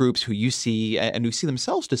 Other groups who you see and who see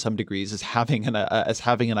themselves to some degrees as having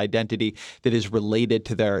an identity that is related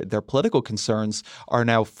to their political concerns are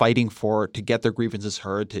now fighting to get their grievances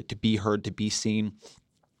heard, to be seen.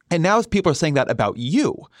 And now people are saying that about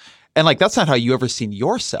you. And like, that's not how you ever seen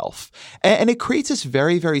yourself. And it creates this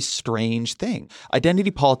very, very strange thing.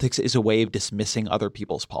 Identity politics is a way of dismissing other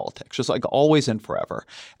people's politics, just like always and forever.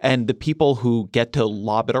 And the people who get to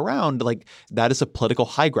lob it around, like, that is a political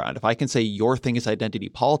high ground. If I can say your thing is identity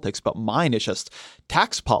politics, but mine is just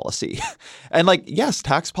tax policy. And like, yes,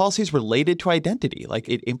 tax policy is related to identity. Like,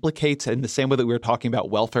 it implicates, in the same way that we were talking about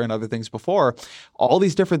welfare and other things before, all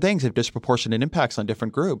these different things have disproportionate impacts on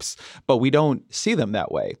different groups, but we don't see them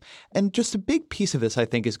that way. And just a big piece of this, I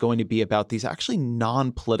think, is going to be about these actually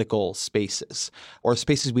non-political spaces or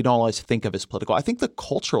spaces we don't always think of as political. I think the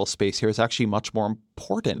cultural space here is actually much more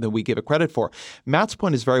important than we give it credit for. Matt's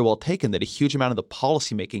point is very well taken that a huge amount of the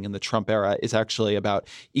policymaking in the Trump era is actually about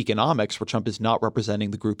economics, where Trump is not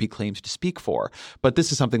representing the group he claims to speak for. But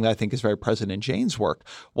this is something that I think is very present in Jane's work.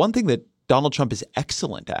 One thing that Donald Trump is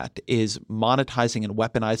excellent at is monetizing and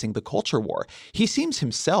weaponizing the culture war. He seems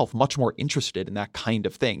himself much more interested in that kind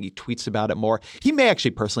of thing. He tweets about it more. He may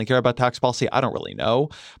actually personally care about tax policy. I don't really know.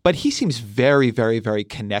 But he seems very, very, very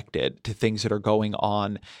connected to things that are going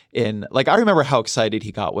on in, like, I remember how excited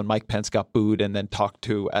he got when Mike Pence got booed and then talked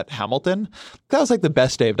to at Hamilton. That was like the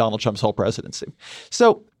best day of Donald Trump's whole presidency.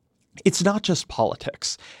 So it's not just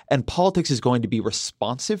politics, and politics is going to be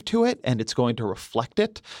responsive to it and it's going to reflect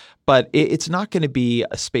it, but it's not going to be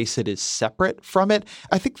a space that is separate from it.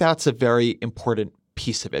 I think that's a very important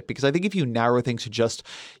piece of it, because I think if you narrow things to just,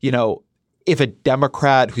 if a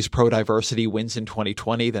Democrat who's pro-diversity wins in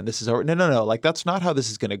 2020, then this is over. No. Like, that's not how this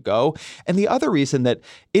is going to go. And the other reason that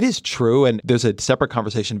it is true, and there's a separate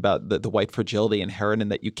conversation about the white fragility inherent in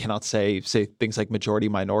that you cannot say things like majority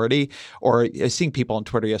minority, or seeing people on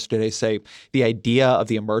Twitter yesterday say the idea of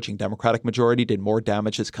the emerging Democratic majority did more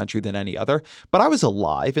damage to this country than any other. But I was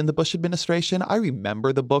alive in the Bush administration. I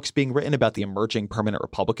remember the books being written about the emerging permanent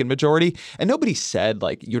Republican majority. And nobody said,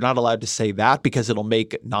 like, you're not allowed to say that because it'll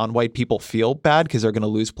make non-white people feel bad because they're going to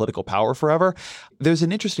lose political power forever. There's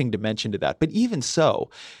an interesting dimension to that. But even so,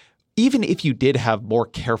 even if you did have more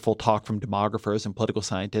careful talk from demographers and political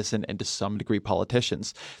scientists and to some degree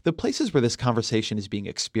politicians, the places where this conversation is being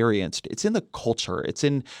experienced, it's in the culture. It's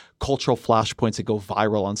in cultural flashpoints that go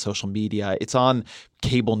viral on social media. It's on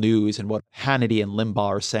cable news and what Hannity and Limbaugh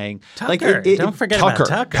are saying. Tucker. Don't forget about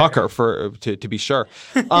Tucker. Tucker, to be sure.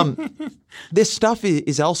 This stuff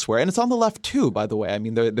is elsewhere. And it's on the left too, by the way. I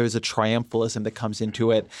mean, there's a triumphalism that comes into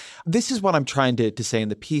it. This is what I'm trying to say in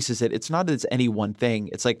the piece, is that it's not as any one thing.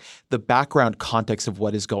 It's like the background context of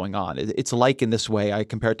what is going on. It's like, in this way, I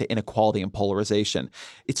compare it to inequality and polarization.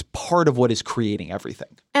 It's part of what is creating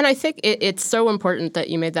everything. And I think it's so important that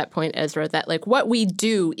you made that point, Ezra, that like what we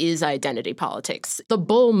do is identity politics. The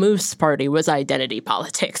Bull Moose Party was identity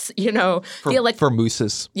politics, For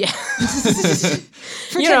mooses. Yeah.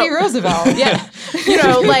 For Teddy Roosevelt. Yeah.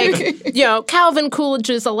 Calvin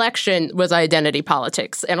Coolidge's election was identity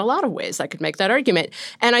politics. In a lot of ways, I could make that argument.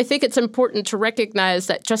 And I think it's important to recognize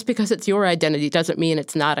that just because it's your identity doesn't mean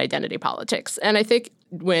it's not identity politics. And I think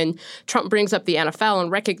when Trump brings up the NFL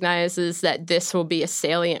and recognizes that this will be a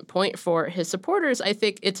salient point for his supporters, I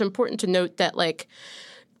think it's important to note that, like,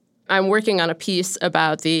 I'm working on a piece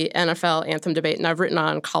about the NFL anthem debate, and I've written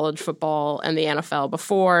on college football and the NFL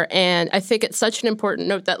before. And I think it's such an important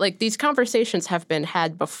note that, like, these conversations have been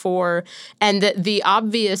had before, and that the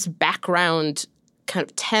obvious background kind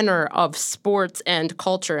of tenor of sports and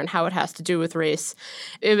culture and how it has to do with race.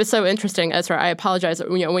 It was so interesting, Ezra. I apologize that,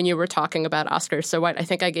 when you were talking about Oscars So White, I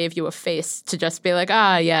think I gave you a face to just be like,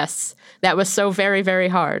 yes, that was so very, very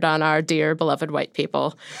hard on our dear beloved white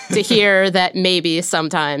people to hear that maybe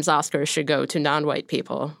sometimes Oscars should go to non-white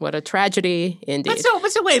people. What a tragedy indeed. So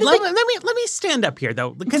wait, let me stand up here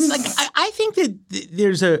though, because I think that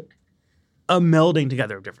there's a melding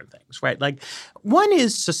together of different things, right? Like, one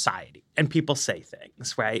is society, and people say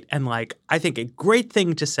things, right? And like, I think a great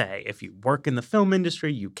thing to say if you work in the film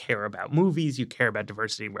industry, you care about movies, you care about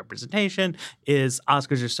diversity and representation, is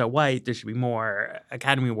Oscars are so white, there should be more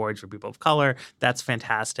Academy Awards for people of color. That's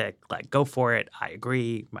fantastic. Like, go for it. I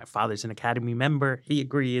agree. My father's an Academy member. He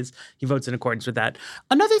agrees. He votes in accordance with that.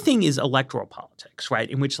 Another thing is electoral politics, right?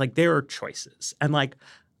 In which, like, there are choices. And like,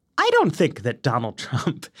 I don't think that Donald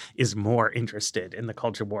Trump is more interested in the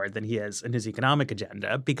culture war than he is in his economic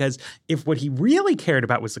agenda, because if what he really cared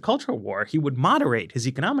about was the cultural war, he would moderate his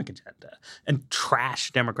economic agenda and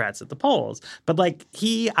trash Democrats at the polls. But like,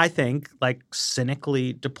 he, I think, like,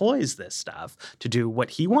 cynically deploys this stuff to do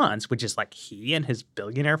what he wants, which is like, he and his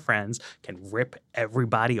billionaire friends can rip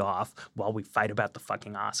everybody off while we fight about the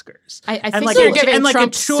fucking Oscars. I think you're giving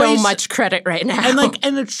Trump so much credit right now.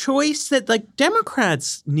 And a choice that, like,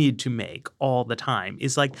 Democrats need to make all the time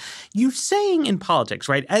is, like, you saying in politics,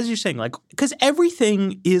 right? As you're saying, like, because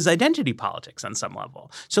everything is identity politics on some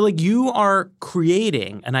level. So, like, you are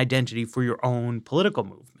creating an identity for your own political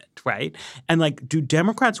movement, right? And like, do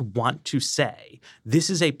Democrats want to say this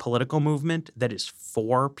is a political movement that is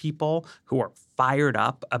for people who are fired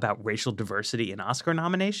up about racial diversity in Oscar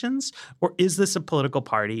nominations? Or is this a political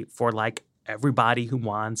party for, like, everybody who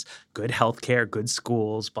wants good healthcare, good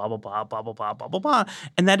schools, blah, blah, blah, blah, blah, blah, blah, blah, blah.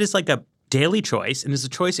 And that is like a daily choice, and is a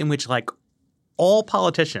choice in which, like, all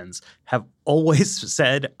politicians have always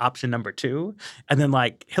said option number 2. And then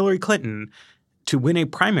like Hillary Clinton, to win a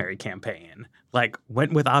primary campaign, like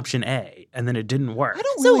went with option A, and then it didn't work. I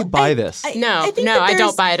don't really buy this. I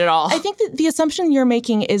don't buy it at all. I think that the assumption you're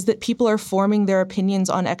making is that people are forming their opinions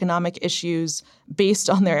on economic issues based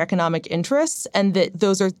on their economic interests, and that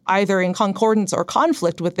those are either in concordance or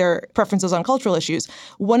conflict with their preferences on cultural issues.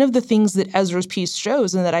 One of the things that Ezra's piece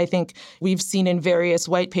shows, and that I think we've seen in various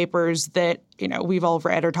white papers that, you know, we've all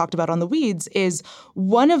read or talked about on The Weeds, is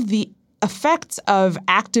one of the effects of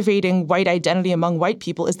activating white identity among white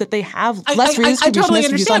people is that they have less redistribution. I totally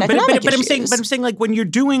views on understand, economic but issues. I'm saying like when you're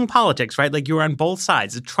doing politics, right? Like you're on both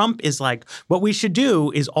sides. Trump is like, what we should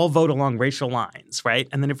do is all vote along racial lines, right?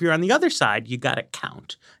 And then if you're on the other side, you got to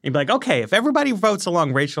count. And you'd be like, okay, if everybody votes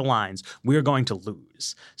along racial lines, we're going to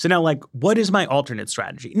lose. So now, like, what is my alternate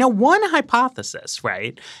strategy? Now, one hypothesis,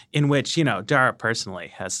 right, in which, you know, Dara personally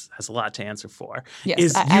has a lot to answer for,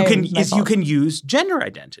 Yes, you can use gender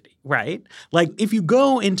identity, right? Like, if you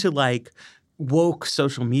go into like woke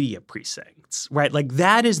social media precincts, right? Like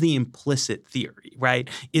that is the implicit theory, right?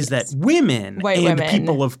 Is that White women,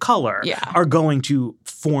 people of color are going to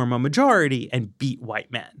form a majority and beat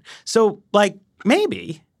white men. So, like,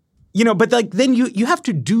 maybe. You know, but like then you have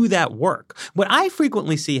to do that work. What I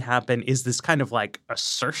frequently see happen is this kind of like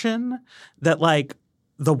assertion that like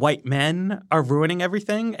the white men are ruining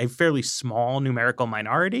everything, a fairly small numerical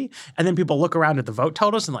minority. And then people look around at the vote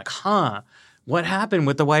totals and like, what happened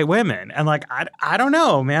with the white women? And like, I don't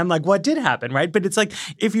know, man, like what did happen, right? But it's like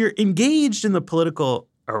if you're engaged in the political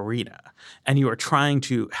arena and you are trying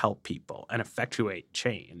to help people and effectuate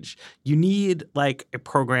change, you need like a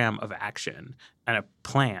program of action and a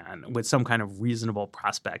plan with some kind of reasonable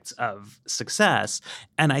prospects of success.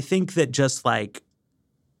 And I think that just like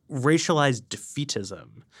racialized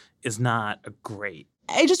defeatism is not a great.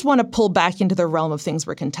 I just want to pull back into the realm of things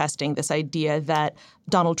we're contesting, this idea that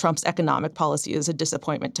Donald Trump's economic policy is a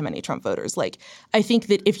disappointment to many Trump voters. Like, I think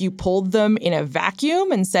that if you polled them in a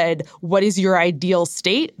vacuum and said, what is your ideal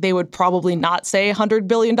state? They would probably not say $100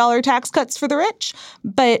 billion tax cuts for the rich.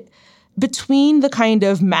 But between the kind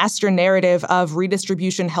of master narrative of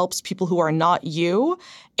redistribution helps people who are not you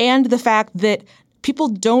and the fact that people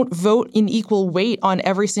don't vote in equal weight on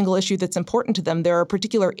every single issue that's important to them. There are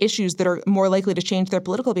particular issues that are more likely to change their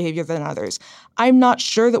political behavior than others. I'm not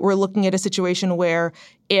sure that we're looking at a situation where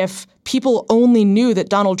if people only knew that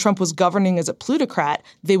Donald Trump was governing as a plutocrat,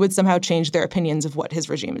 they would somehow change their opinions of what his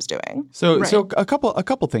regime is doing. So a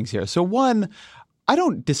couple things here. So one, I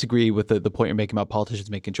don't disagree with the point you're making about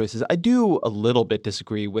politicians making choices. I do a little bit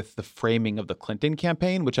disagree with the framing of the Clinton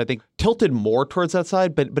campaign, which I think tilted more towards that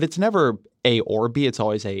side, but it's never A or B. It's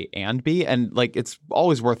always A and B. And like it's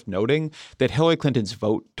always worth noting that Hillary Clinton's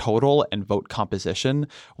vote total and vote composition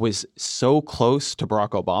was so close to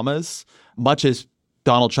Barack Obama's, much as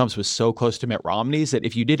Donald Trump's was so close to Mitt Romney's that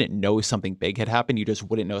if you didn't know something big had happened, you just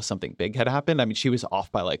wouldn't know something big had happened. I mean, she was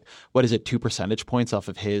off by like, 2 percentage points off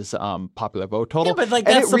of his popular vote total. Yeah, but like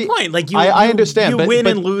that's the point. Like I understand. You win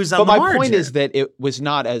and lose on the margin. But my point is that it was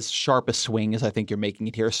not as sharp a swing as I think you're making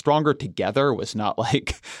it here. Stronger Together was not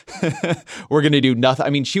like, we're going to do nothing. I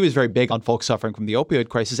mean, she was very big on folks suffering from the opioid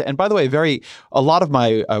crisis. And by the way, a lot of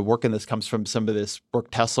my work in this comes from some of this work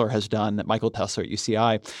Tesler has done, Michael Tesler at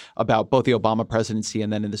UCI, about both the Obama presidency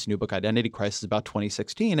and then in this new book, Identity Crisis, about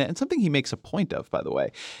 2016. And something he makes a point of, by the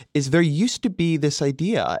way, is there used to be this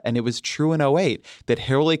idea, and it was true in 2008, that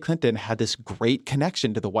Hillary Clinton had this great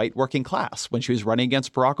connection to the white working class when she was running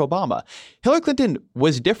against Barack Obama. Hillary Clinton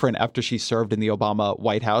was different after she served in the Obama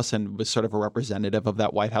White House and was sort of a representative of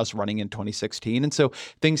that White House running in 2016. And so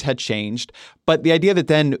things had changed. But the idea that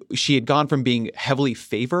then she had gone from being heavily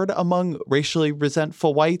favored among racially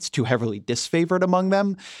resentful whites to heavily disfavored among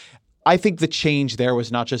them, I think the change there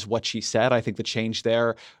was not just what she said. I think the change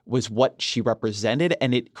there was what she represented,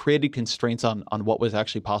 and it created constraints on what was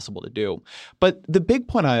actually possible to do. But the big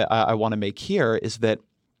point I want to make here is that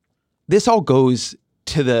this all goes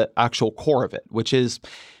to the actual core of it, which is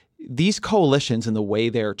these coalitions and the way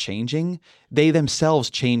they're changing, they themselves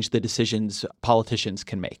change the decisions politicians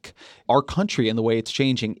can make. Our country and the way it's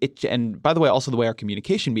changing, and by the way, also the way our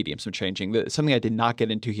communication mediums are changing. Something I did not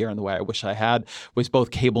get into here in the way I wish I had was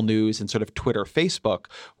both cable news and sort of Twitter, Facebook,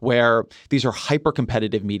 where these are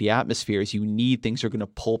hyper-competitive media atmospheres. You need things that are going to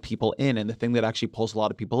pull people in, and the thing that actually pulls a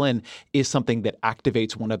lot of people in is something that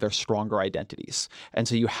activates one of their stronger identities. And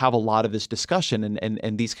so you have a lot of this discussion,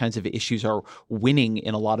 and these kinds of issues are winning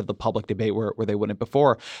in a lot of the public debate where they wouldn't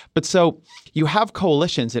before. But so you have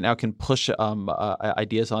coalitions that now can push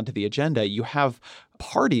ideas onto the agenda. You have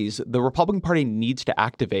parties. The Republican Party needs to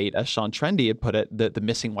activate, as Sean Trende had put it, the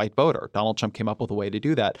missing white voter. Donald Trump came up with a way to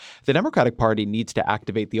do that. The Democratic Party needs to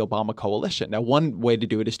activate the Obama coalition. Now, one way to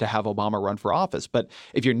do it is to have Obama run for office. But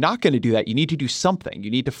if you're not going to do that, you need to do something. You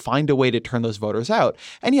need to find a way to turn those voters out.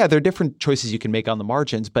 And yeah, there are different choices you can make on the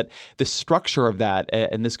margins. But the structure of that,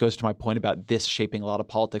 and this goes to my point about this shaping a lot of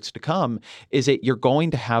politics to come, is that you're going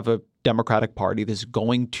to have a Democratic Party that's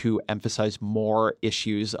going to emphasize more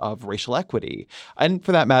issues of racial equity and,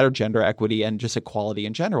 for that matter, gender equity and just equality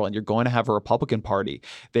in general. And you're going to have a Republican Party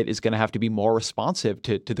that is going to have to be more responsive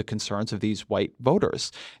to the concerns of these white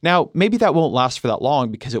voters. Now, maybe that won't last for that long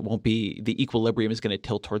because it won't be – the equilibrium is going to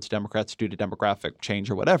tilt towards Democrats due to demographic change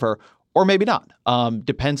or whatever. Or maybe not.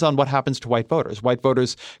 Depends on what happens to white voters. White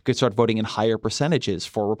voters could start voting in higher percentages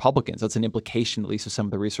for Republicans. That's an implication, at least, of some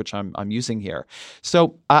of the research I'm using here.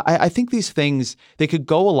 So I think these things, they could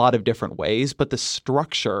go a lot of different ways, but the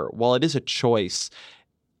structure, while it is a choice,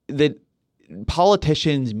 that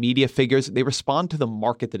politicians, media figures, they respond to the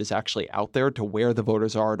market that is actually out there, to where the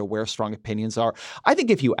voters are, to where strong opinions are. I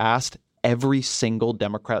think if you asked every single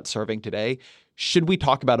Democrat serving today, should we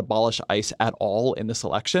talk about abolish ICE at all in this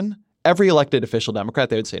election? Every elected official Democrat,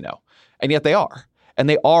 they would say no. And yet they are. And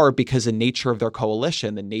they are because the nature of their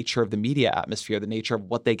coalition, the nature of the media atmosphere, the nature of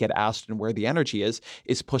what they get asked and where the energy is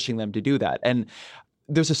pushing them to do that. And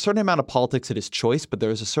there's a certain amount of politics that is choice, but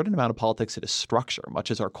there's a certain amount of politics that is structure,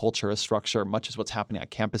 much as our culture is structure, much as what's happening on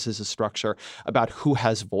campuses is structure, about who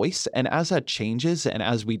has voice. And as that changes and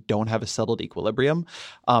as we don't have a settled equilibrium,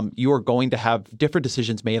 you are going to have different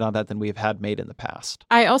decisions made on that than we have had made in the past.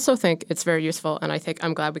 I also think it's very useful, and I think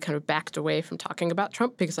I'm glad we kind of backed away from talking about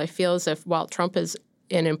Trump, because I feel as if while Trump is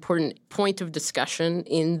an important point of discussion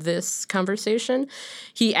in this conversation,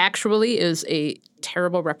 he actually is a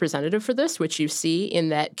terrible representative for this, which you see in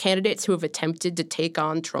that candidates who have attempted to take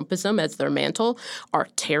on Trumpism as their mantle are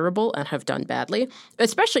terrible and have done badly.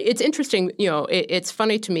 Especially, it's interesting, it's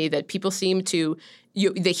funny to me that people seem to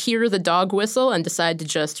they hear the dog whistle and decide to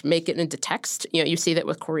just make it into text. You see that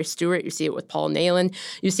with Corey Stewart. You see it with Paul Nehlen.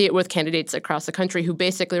 You see it with candidates across the country who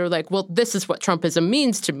basically are like, well, this is what Trumpism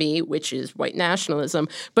means to me, which is white nationalism.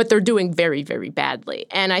 But they're doing very, very badly.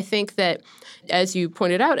 And I think that, as you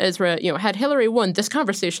pointed out, Ezra, had Hillary won, this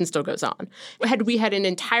conversation still goes on. Had we had an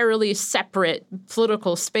entirely separate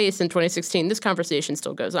political space in 2016, this conversation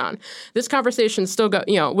still goes on. This conversation still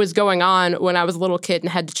was going on when I was a little kid and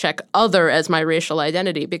had to check other as my racial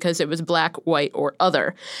identity because it was black, white, or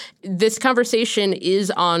other. This conversation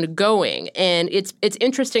is ongoing, and it's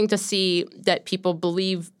interesting to see that people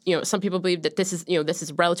believe, some people believe that this is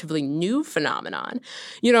a relatively new phenomenon.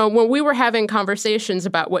 When we were having conversations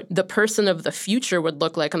about what the person of the future would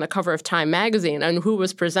look like on the cover of Time magazine, and who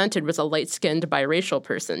was presented was a light-skinned biracial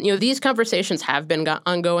person. These conversations have been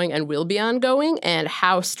ongoing and will be ongoing, and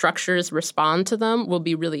how structures respond to them will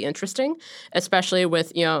be really interesting, especially with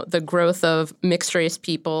the growth of mixed-race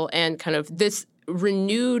people and kind of this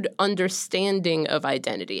renewed understanding of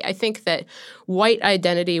identity. I think that white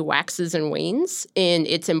identity waxes and wanes in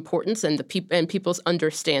its importance and people's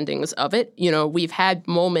understandings of it. We've had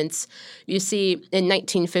moments, you see, in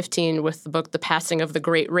 1915 with the book The Passing of the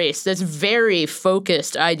Great Race, this very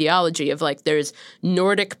focused ideology of like there's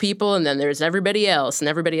Nordic people and then there's everybody else, and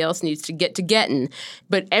everybody else needs to get to getting.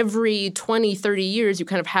 But every 20, 30 years, you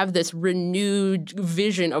kind of have this renewed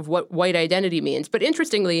vision of what white identity means. But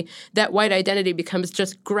interestingly, that white identity becomes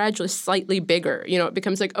just gradually slightly bigger. It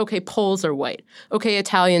becomes like, okay, Poles are white. Okay,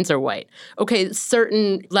 Italians are white. Okay,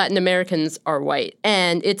 certain Latin Americans are white.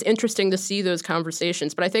 And it's interesting to see those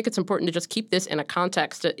conversations. But I think it's important to just keep this in a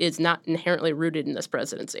context that is not inherently rooted in this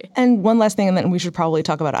presidency. And one last thing, and then we should probably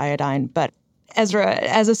talk about iodine. But Ezra,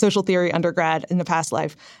 as a social theory undergrad in the past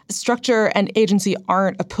life, structure and agency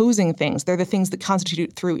aren't opposing things. They're the things that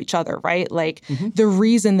constitute through each other, right? Like the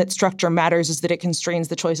reason that structure matters is that it constrains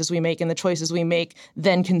the choices we make, and the choices we make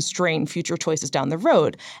then constrain future choices down the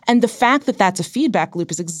road. And the fact that that's a feedback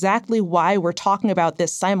loop is exactly why we're talking about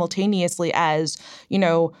this simultaneously as,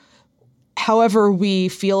 however we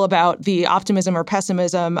feel about the optimism or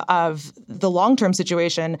pessimism of the long-term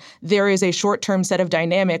situation, there is a short-term set of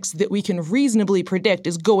dynamics that we can reasonably predict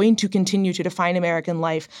is going to continue to define American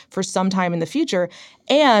life for some time in the future.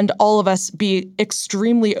 And all of us be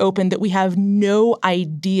extremely open that we have no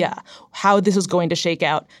idea how this is going to shake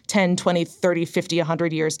out 10, 20, 30, 50,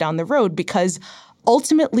 100 years down the road, because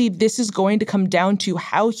ultimately, this is going to come down to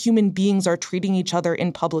how human beings are treating each other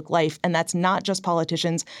in public life. And that's not just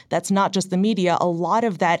politicians. That's not just the media. A lot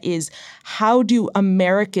of that is how do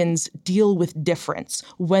Americans deal with difference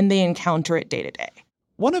when they encounter it day to day?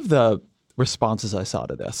 One of the responses I saw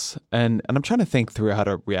to this, and I'm trying to think through how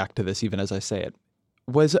to react to this even as I say it,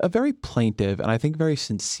 was a very plaintive and I think very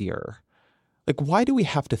sincere. Like, why do we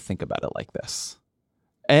have to think about it like this?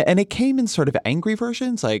 And it came in sort of angry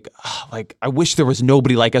versions, like I wish there was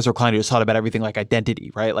nobody like Ezra Klein who just thought about everything like identity,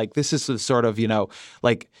 right? Like, this is the sort of,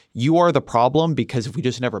 like, you are the problem because if we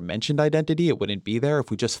just never mentioned identity, it wouldn't be there.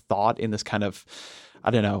 If we just thought in this kind of,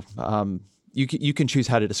 I don't know, you can choose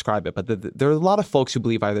how to describe it, but there are a lot of folks who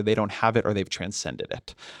believe either they don't have it or they've transcended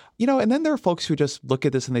it. And then there are folks who just look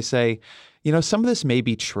at this and they say, some of this may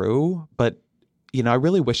be true, but I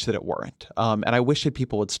really wish that it weren't. And I wish that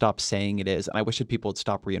people would stop saying it is. And I wish that people would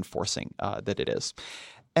stop reinforcing that it is.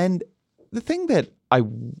 And the thing that I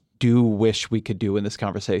do wish we could do in this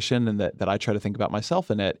conversation and that I try to think about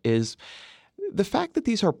myself in it is the fact that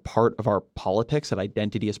these are part of our politics, that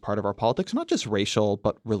identity is part of our politics, not just racial,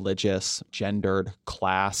 but religious, gendered,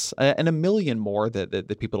 class, and a million more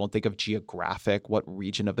that people don't think of, geographic, what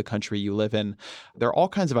region of the country you live in. There are all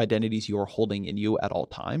kinds of identities you are holding in you at all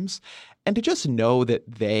times. And to just know that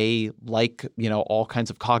they, like, all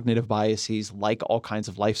kinds of cognitive biases, like all kinds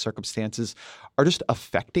of life circumstances, are just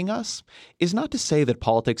affecting us is not to say that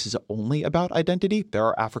politics is only about identity. There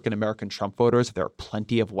are African-American Trump voters. There are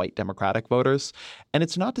plenty of white Democratic voters. And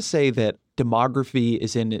it's not to say that demography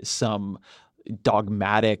is in some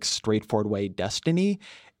dogmatic, straightforward way destiny.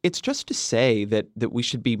 It's just to say that we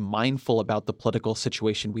should be mindful about the political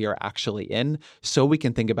situation we are actually in so we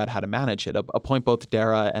can think about how to manage it. A point both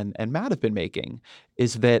Dara and Matt have been making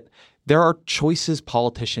is that there are choices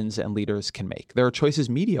politicians and leaders can make. There are choices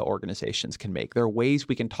media organizations can make. There are ways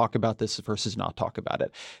we can talk about this versus not talk about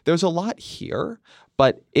it. There's a lot here,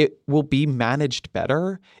 but it will be managed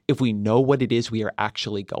better if we know what it is we are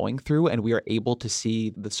actually going through and we are able to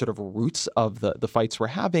see the sort of roots of the fights we're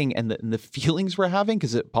having and the feelings we're having,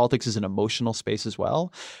 because politics is an emotional space as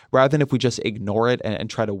well, rather than if we just ignore it and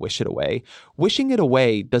try to wish it away. Wishing it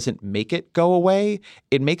away doesn't make it go away.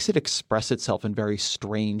 It makes it express itself in very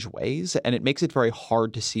strange ways, and it makes it very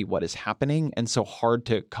hard to see what is happening and so hard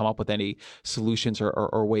to come up with any solutions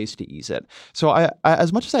or ways to ease it. So I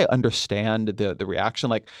as much as I understand the reaction,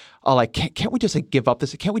 can't we just give up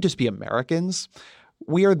this? Can't we just be Americans?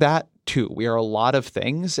 We are that too. We are a lot of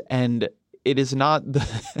things, and it is not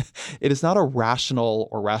a rational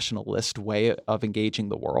or rationalist way of engaging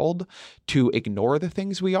the world to ignore the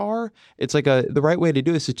things we are. It's like the right way to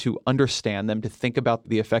do this is to understand them, to think about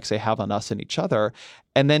the effects they have on us and each other,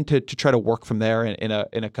 and then to try to work from there in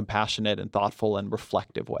a compassionate and thoughtful and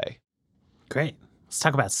reflective way. Great. Let's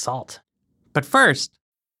talk about salt. But first,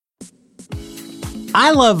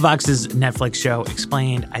 I love Vox's Netflix show,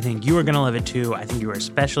 Explained. I think you are going to love it too. I think you are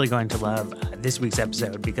especially going to love this week's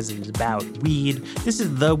episode because it is about weed. This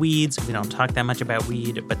is The Weeds. We don't talk that much about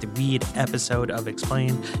weed, but the weed episode of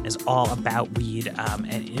Explained is all about weed, and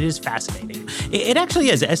it is fascinating. It actually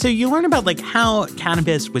is. So you learn about how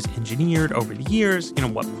cannabis was engineered over the years,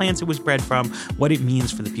 what plants it was bred from, what it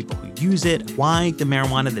means for the people who use it, why the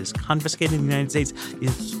marijuana that is confiscated in the United States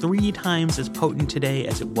is 3 times as potent today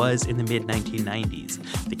as it was in the mid-1990s.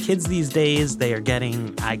 The kids these days, they are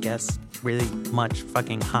getting, I guess, really much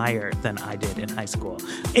fucking higher than I did in high school.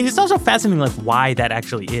 And it's also fascinating why that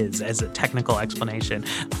actually is as a technical explanation.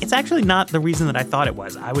 It's actually not the reason that I thought it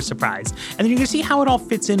was. I was surprised. And then you can see how it all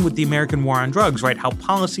fits in with the American war on drugs, right? How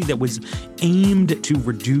policy that was aimed to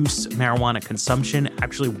reduce marijuana consumption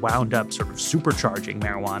actually wound up sort of supercharging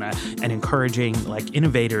marijuana and encouraging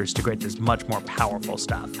innovators to create this much more powerful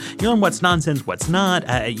stuff. You learn what's nonsense, what's not.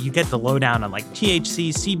 You get the lowdown on THC,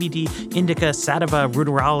 CBD, indica, sativa,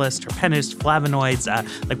 ruderalis, terpenes, flavonoids.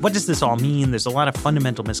 What does this all mean? There's a lot of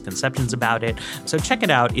fundamental misconceptions about it. So check it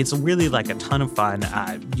out. It's really a ton of fun.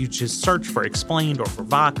 You just search for Explained or for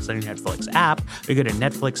Vox on your Netflix app, or you go to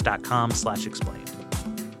netflix.com/explained.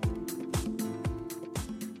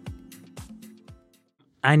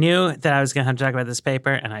 I knew that I was going to have to talk about this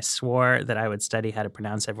paper, and I swore that I would study how to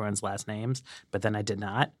pronounce everyone's last names, but then I did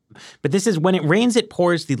not. But this is When It Rains, It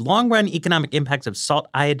Pours, The Long-Run Economic Impacts of Salt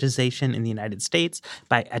Iodization in the United States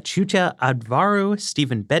by Achyuta Advaru,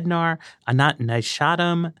 Stephen Bednar, Anat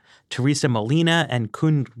Naishadam, Teresa Molina, and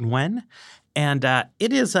Kun Nguyen. And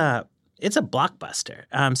it's a blockbuster.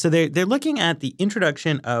 So they're looking at the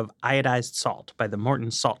introduction of iodized salt by the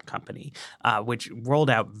Morton Salt Company, which rolled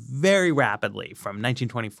out very rapidly from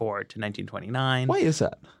 1924 to 1929. Why is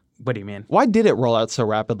that? What do you mean? Why did it roll out so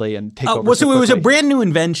rapidly and take over so quickly? It was a brand new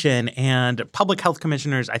invention, and public health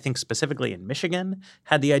commissioners, I think specifically in Michigan,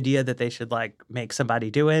 had the idea that they should make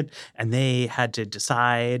somebody do it, and they had to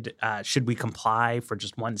decide, should we comply for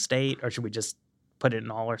just one state or should we just put it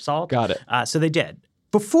in all our salt? Got it. So they did.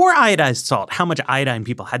 Before iodized salt, how much iodine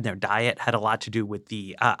people had in their diet had a lot to do with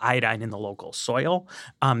the iodine in the local soil.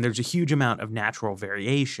 There's a huge amount of natural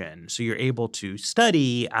variation, so you're able to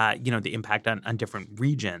study, the impact on different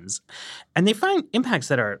regions, and they find impacts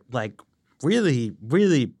that are like really,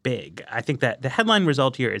 really big. I think that the headline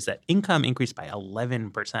result here is that income increased by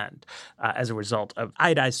 11% as a result of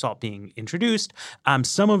iodized salt being introduced.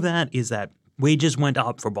 Some of that is that wages went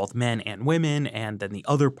up for both men and women, and then the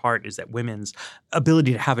other part is that women's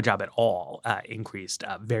ability to have a job at all increased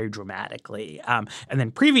very dramatically. And then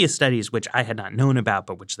previous studies, which I had not known about,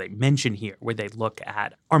 but which they mention here, where they look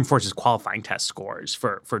at armed forces qualifying test scores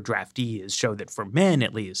for draftees, show that for men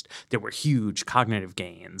at least, there were huge cognitive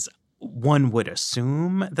gains. One would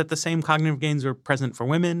assume that the same cognitive gains were present for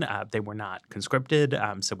women. They were not conscripted,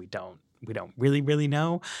 so we don't really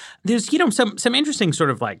know. There's some interesting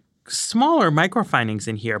sort of like smaller micro findings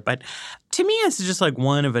in here, but to me, it's just like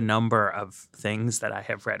one of a number of things that I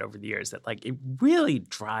have read over the years that like it really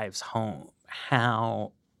drives home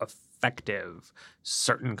how effective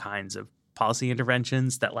certain kinds of policy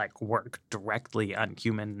interventions that like work directly on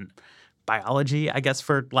human biology, I guess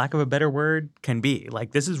for lack of a better word, can be.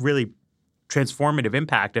 Like this is really transformative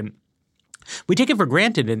impact, and we take it for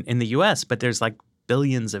granted in the U.S., but there's like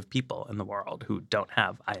billions of people in the world who don't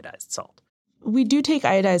have iodized salt. We do take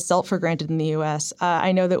iodized salt for granted in the U.S.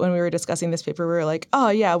 I know that when we were discussing this paper, we were like, oh,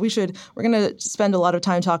 yeah, we're going to spend a lot of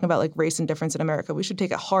time talking about like race and difference in America. We should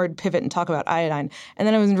take a hard pivot and talk about iodine. And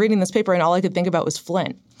then I was reading this paper and all I could think about was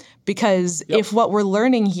Flint. Because if what we're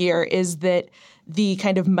learning here is that the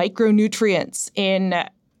kind of micronutrients in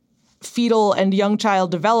fetal and young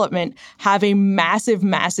child development have a massive,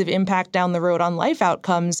 massive impact down the road on life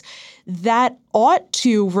outcomes, that ought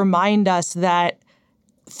to remind us that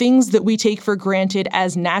things that we take for granted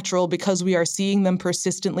as natural because we are seeing them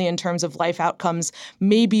persistently in terms of life outcomes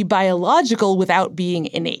may be biological without being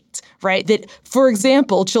innate, right? That, for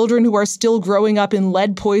example, children who are still growing up in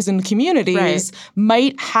lead-poisoned communities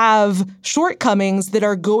might have shortcomings that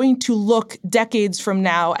are going to look decades from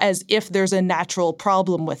now as if there's a natural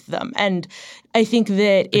problem with them. And I think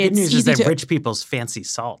that it's good news is that rich people's fancy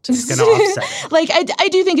salt is going to offset it. Like, I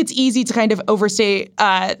do think it's easy to kind of overstate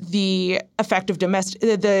the effect of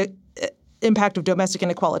the impact of domestic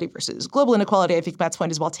inequality versus global inequality. I think Matt's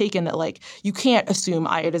point is well taken that, like, you can't assume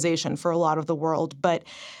iodization for a lot of the world. But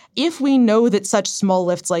if we know that such small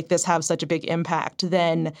lifts like this have such a big impact,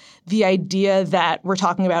 then the idea that we're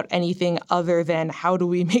talking about anything other than how do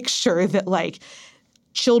we make sure that, like,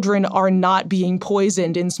 children are not being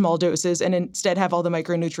poisoned in small doses and instead have all the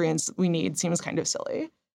micronutrients we need seems kind of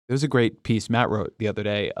silly. There was a great piece Matt wrote the other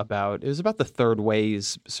day about the third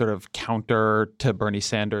way's sort of counter to Bernie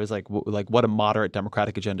Sanders, like what a moderate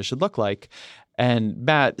Democratic agenda should look like. And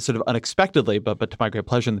Matt, sort of unexpectedly, but to my great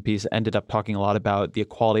pleasure in the piece, ended up talking a lot about the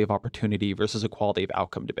equality of opportunity versus equality of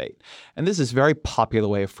outcome debate. And this is a very popular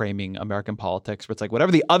way of framing American politics, where it's like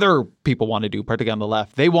whatever the other people want to do, particularly on the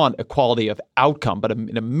left, they want equality of outcome. But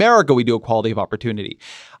in America, we do equality of opportunity.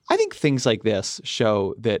 I think things like this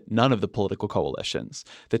show that none of the political coalitions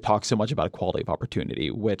that talk so much about equality of opportunity,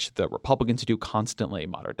 which the Republicans do constantly,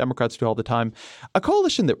 moderate Democrats do all the time, a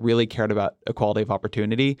coalition that really cared about equality of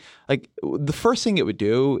opportunity, like the first thing it would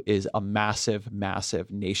do is a massive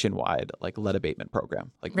nationwide like lead abatement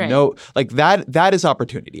program. Like that is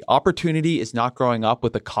opportunity. Opportunity is not growing up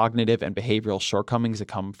with the cognitive and behavioral shortcomings that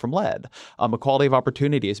come from lead. Equality of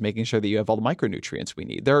opportunity is making sure that you have all the micronutrients we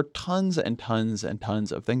need. There are tons and tons and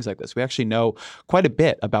tons of things like this. We actually know quite a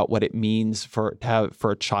bit about what it means for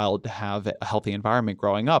a child to have a healthy environment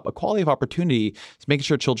growing up. Equality of opportunity is making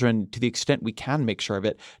sure children, to the extent we can make sure of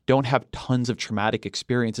it, don't have tons of traumatic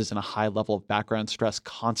experiences and a high level of background stress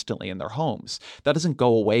constantly in their homes. That doesn't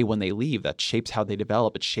go away when they leave. That shapes how they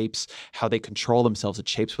develop. It shapes how they control themselves. It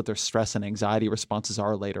shapes what their stress and anxiety responses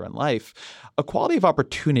are later in life. Equality of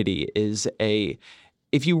opportunity is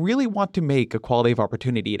if you really want to make equality of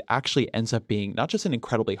opportunity, it actually ends up being not just an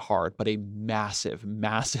incredibly hard, but a massive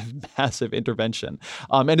intervention.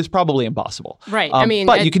 And it's probably impossible. Right.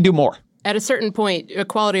 But you can do more. At a certain point,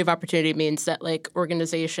 equality of opportunity means that like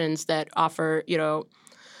organizations that offer,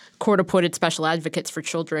 court-appointed special advocates for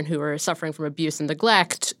children who are suffering from abuse and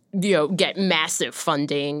neglect, get massive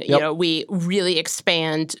funding. Yep. We really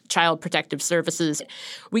expand child protective services.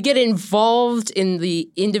 We get involved in the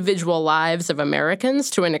individual lives of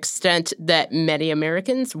Americans to an extent that many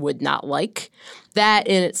Americans would not like. That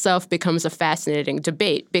in itself becomes a fascinating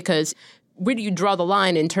debate because where do you draw the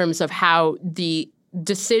line in terms of how the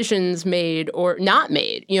decisions made or not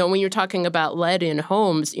made? When you're talking about lead in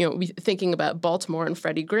homes, thinking about Baltimore and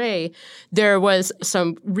Freddie Gray, there was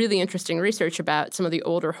some really interesting research about some of the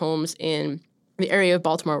older homes in the area of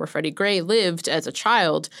Baltimore where Freddie Gray lived as a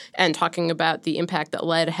child and talking about the impact that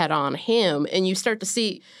lead had on him. And you start to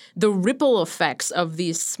see the ripple effects of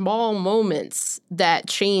these small moments that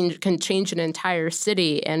can change an entire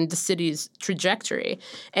city and the city's trajectory.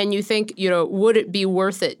 And you think, would it be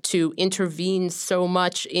worth it to intervene so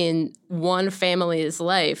much in one family's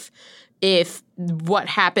life if what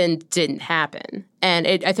happened didn't happen? And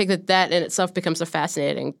I think that in itself becomes a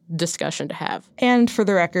fascinating discussion to have. And for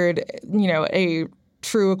the record, a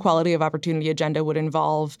true equality of opportunity agenda would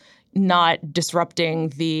involve not disrupting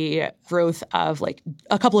the growth of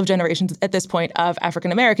a couple of generations at this point of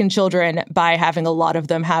African-American children by having a lot of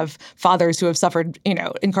them have fathers who have suffered,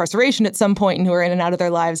 incarceration at some point and who are in and out of their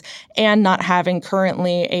lives, and not having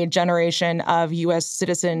currently a generation of U.S.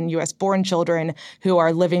 citizen, U.S.-born children who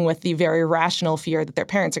are living with the very rational fear that their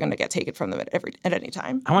parents are going to get taken from them at any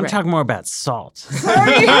time. I want to talk more about salt.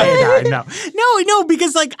 Sorry. No,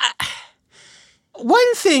 because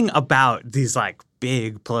one thing about these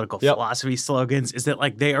big political philosophy slogans is that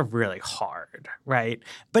they are really hard, right?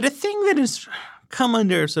 But a thing that has come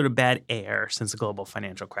under sort of bad air since the global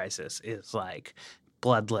financial crisis is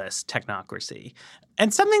bloodless technocracy.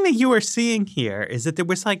 And something that you are seeing here is that there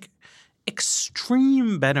was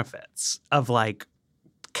extreme benefits of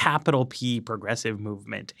capital P progressive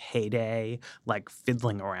movement heyday,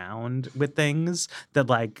 fiddling around with things that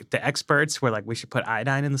the experts were we should put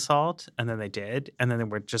iodine in the salt, and then they did, and then there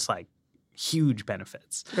were just huge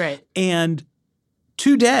benefits. Right. And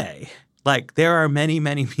today, there are many,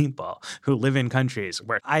 many people who live in countries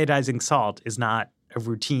where iodizing salt is not a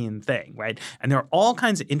routine thing, right? And there are all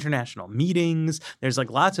kinds of international meetings. There's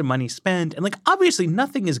lots of money spent. And obviously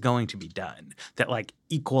nothing is going to be done that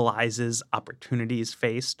equalizes opportunities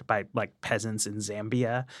faced by peasants in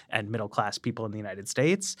Zambia and middle-class people in the United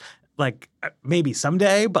States. Maybe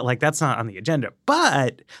someday, but that's not on the agenda.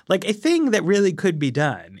 But a thing that really could be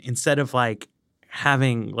done instead of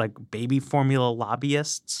having baby formula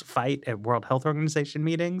lobbyists fight at World Health Organization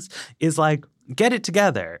meetings is get it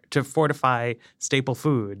together to fortify staple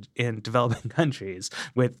food in developing countries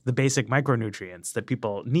with the basic micronutrients that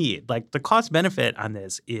people need. The cost benefit on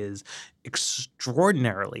this is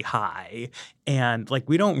extraordinarily high. And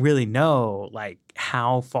we don't really know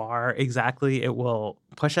how far exactly it will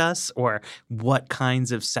push us or what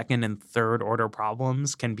kinds of second and third order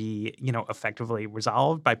problems can be, effectively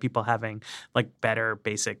resolved by people having better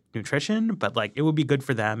basic nutrition. But it would be good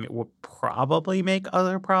for them. It will probably make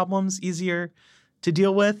other problems easier to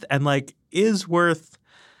deal with and is worth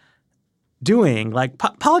doing.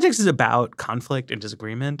 Politics is about conflict and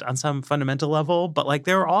disagreement on some fundamental level, but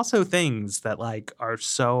there are also things that are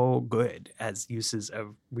so good as uses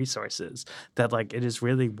of resources that it is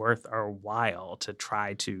really worth our while to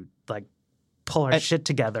try to pull our shit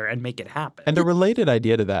together and make it happen. And a related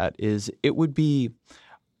idea to that is it would be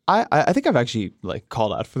I think I've actually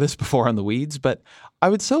called out for this before on The Weeds, but I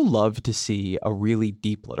would so love to see a really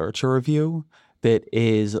deep literature review that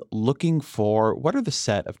is looking for what are the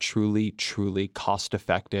set of truly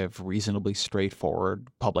cost-effective, reasonably straightforward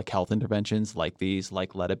public health interventions like these,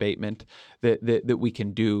 like lead abatement, that we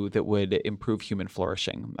can do that would improve human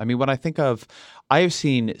flourishing. I mean, when I have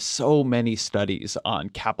seen so many studies on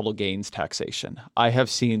capital gains taxation. I have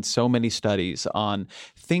seen so many studies on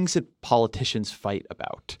things that politicians fight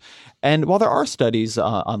about. And while there are studies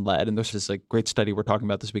on lead, and there's this great study we're talking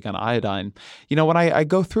about this week on iodine, when I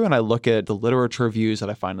go through and I look at the literature reviews that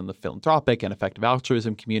I find in the philanthropic and effective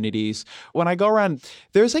altruism communities, when I go around,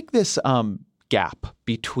 there's this gap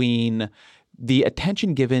between the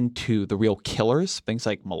attention given to the real killers, things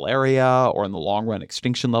like malaria or in the long run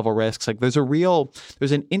extinction level risks. There's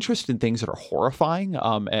an interest in things that are horrifying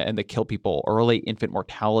and that kill people early, infant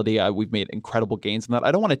mortality. We've made incredible gains in that.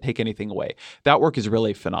 I don't want to take anything away. That work is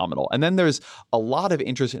really phenomenal. And then there's a lot of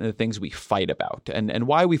interest in the things we fight about. And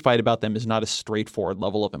why we fight about them is not a straightforward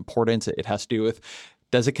level of importance. It has to do with,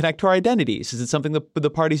 does it connect to our identities? Is it something that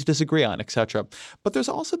the parties disagree on, et cetera? But there's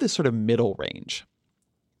also this sort of middle range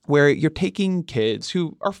where you're taking kids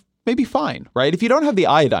who are maybe fine, right? If you don't have the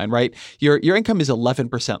iodine, right, your income is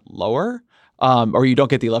 11% lower, or you don't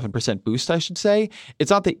get the 11% boost, I should say. It's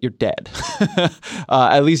not that you're dead,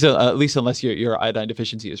 at least unless your iodine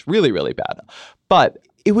deficiency is really, really bad. But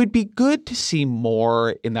it would be good to see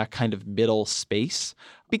more in that kind of middle space,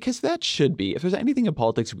 because that should be, if there's anything in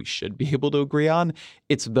politics we should be able to agree on,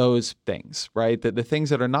 it's those things, right? The things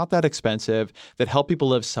that are not that expensive, that help people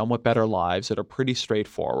live somewhat better lives, that are pretty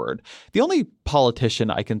straightforward. The only politician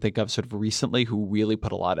I can think of sort of recently who really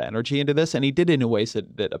put a lot of energy into this, and he did it in ways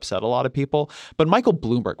that upset a lot of people. But Michael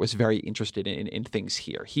Bloomberg was very interested in things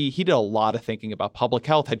here. He did a lot of thinking about public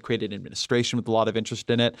health, had created an administration with a lot of interest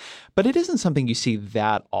in it. But it isn't something you see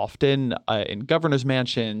that often in governors'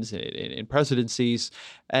 mansions, in presidencies,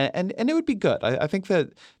 and it would be good. I think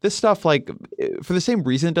that this stuff, like, for the same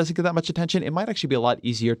reason it doesn't get that much attention, it might actually be a lot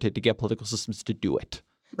easier to get political systems to do it.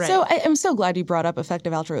 Right. So I'm so glad you brought up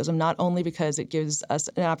effective altruism, not only because it gives us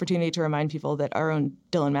an opportunity to remind people that our own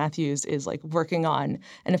Dylan Matthews is like working on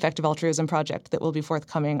an effective altruism project that will be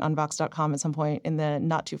forthcoming on Vox.com at some point in the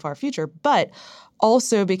not too far future, but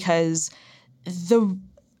also because the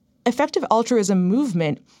effective altruism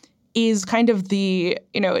movement is kind of the,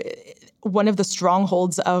 one of the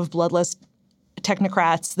strongholds of bloodless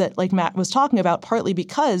technocrats that like Matt was talking about, partly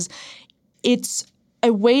because it's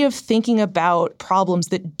a way of thinking about problems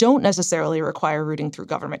that don't necessarily require rooting through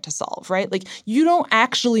government to solve, right? Like, you don't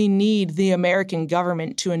actually need the American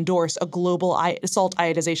government to endorse a global salt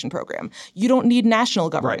iodization program. You don't need national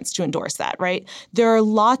governments to endorse that, right? There are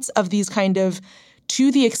lots of these kind of,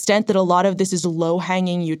 to the extent that a lot of this is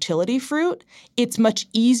low-hanging utility fruit, it's much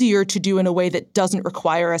easier to do in a way that doesn't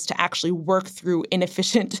require us to actually work through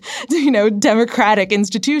inefficient, democratic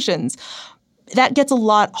institutions. That gets a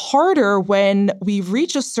lot harder when we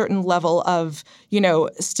reach a certain level of,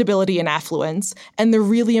 stability and affluence, and the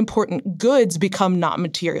really important goods become not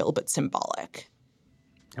material but symbolic.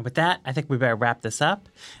 And with that, I think we better wrap this up.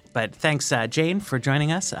 But thanks, Jane, for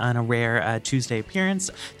joining us on a rare Tuesday appearance.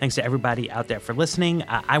 Thanks to everybody out there for listening.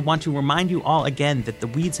 I want to remind you all again that The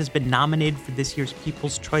Weeds has been nominated for this year's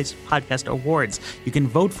People's Choice Podcast Awards. You can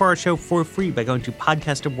vote for our show for free by going to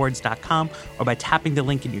podcastawards.com or by tapping the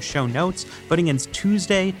link in your show notes. Voting ends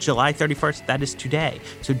Tuesday, July 31st. That is today.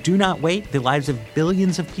 So do not wait. The lives of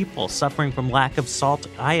billions of people suffering from lack of salt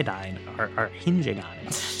iodine are hinging on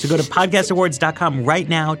it. So go to podcastawards.com right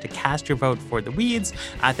now to cast your vote for The Weeds.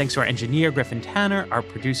 Thanks to our engineer, Griffin Tanner, our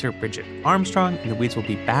producer, Bridget Armstrong, and The Weeds will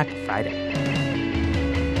be back Friday.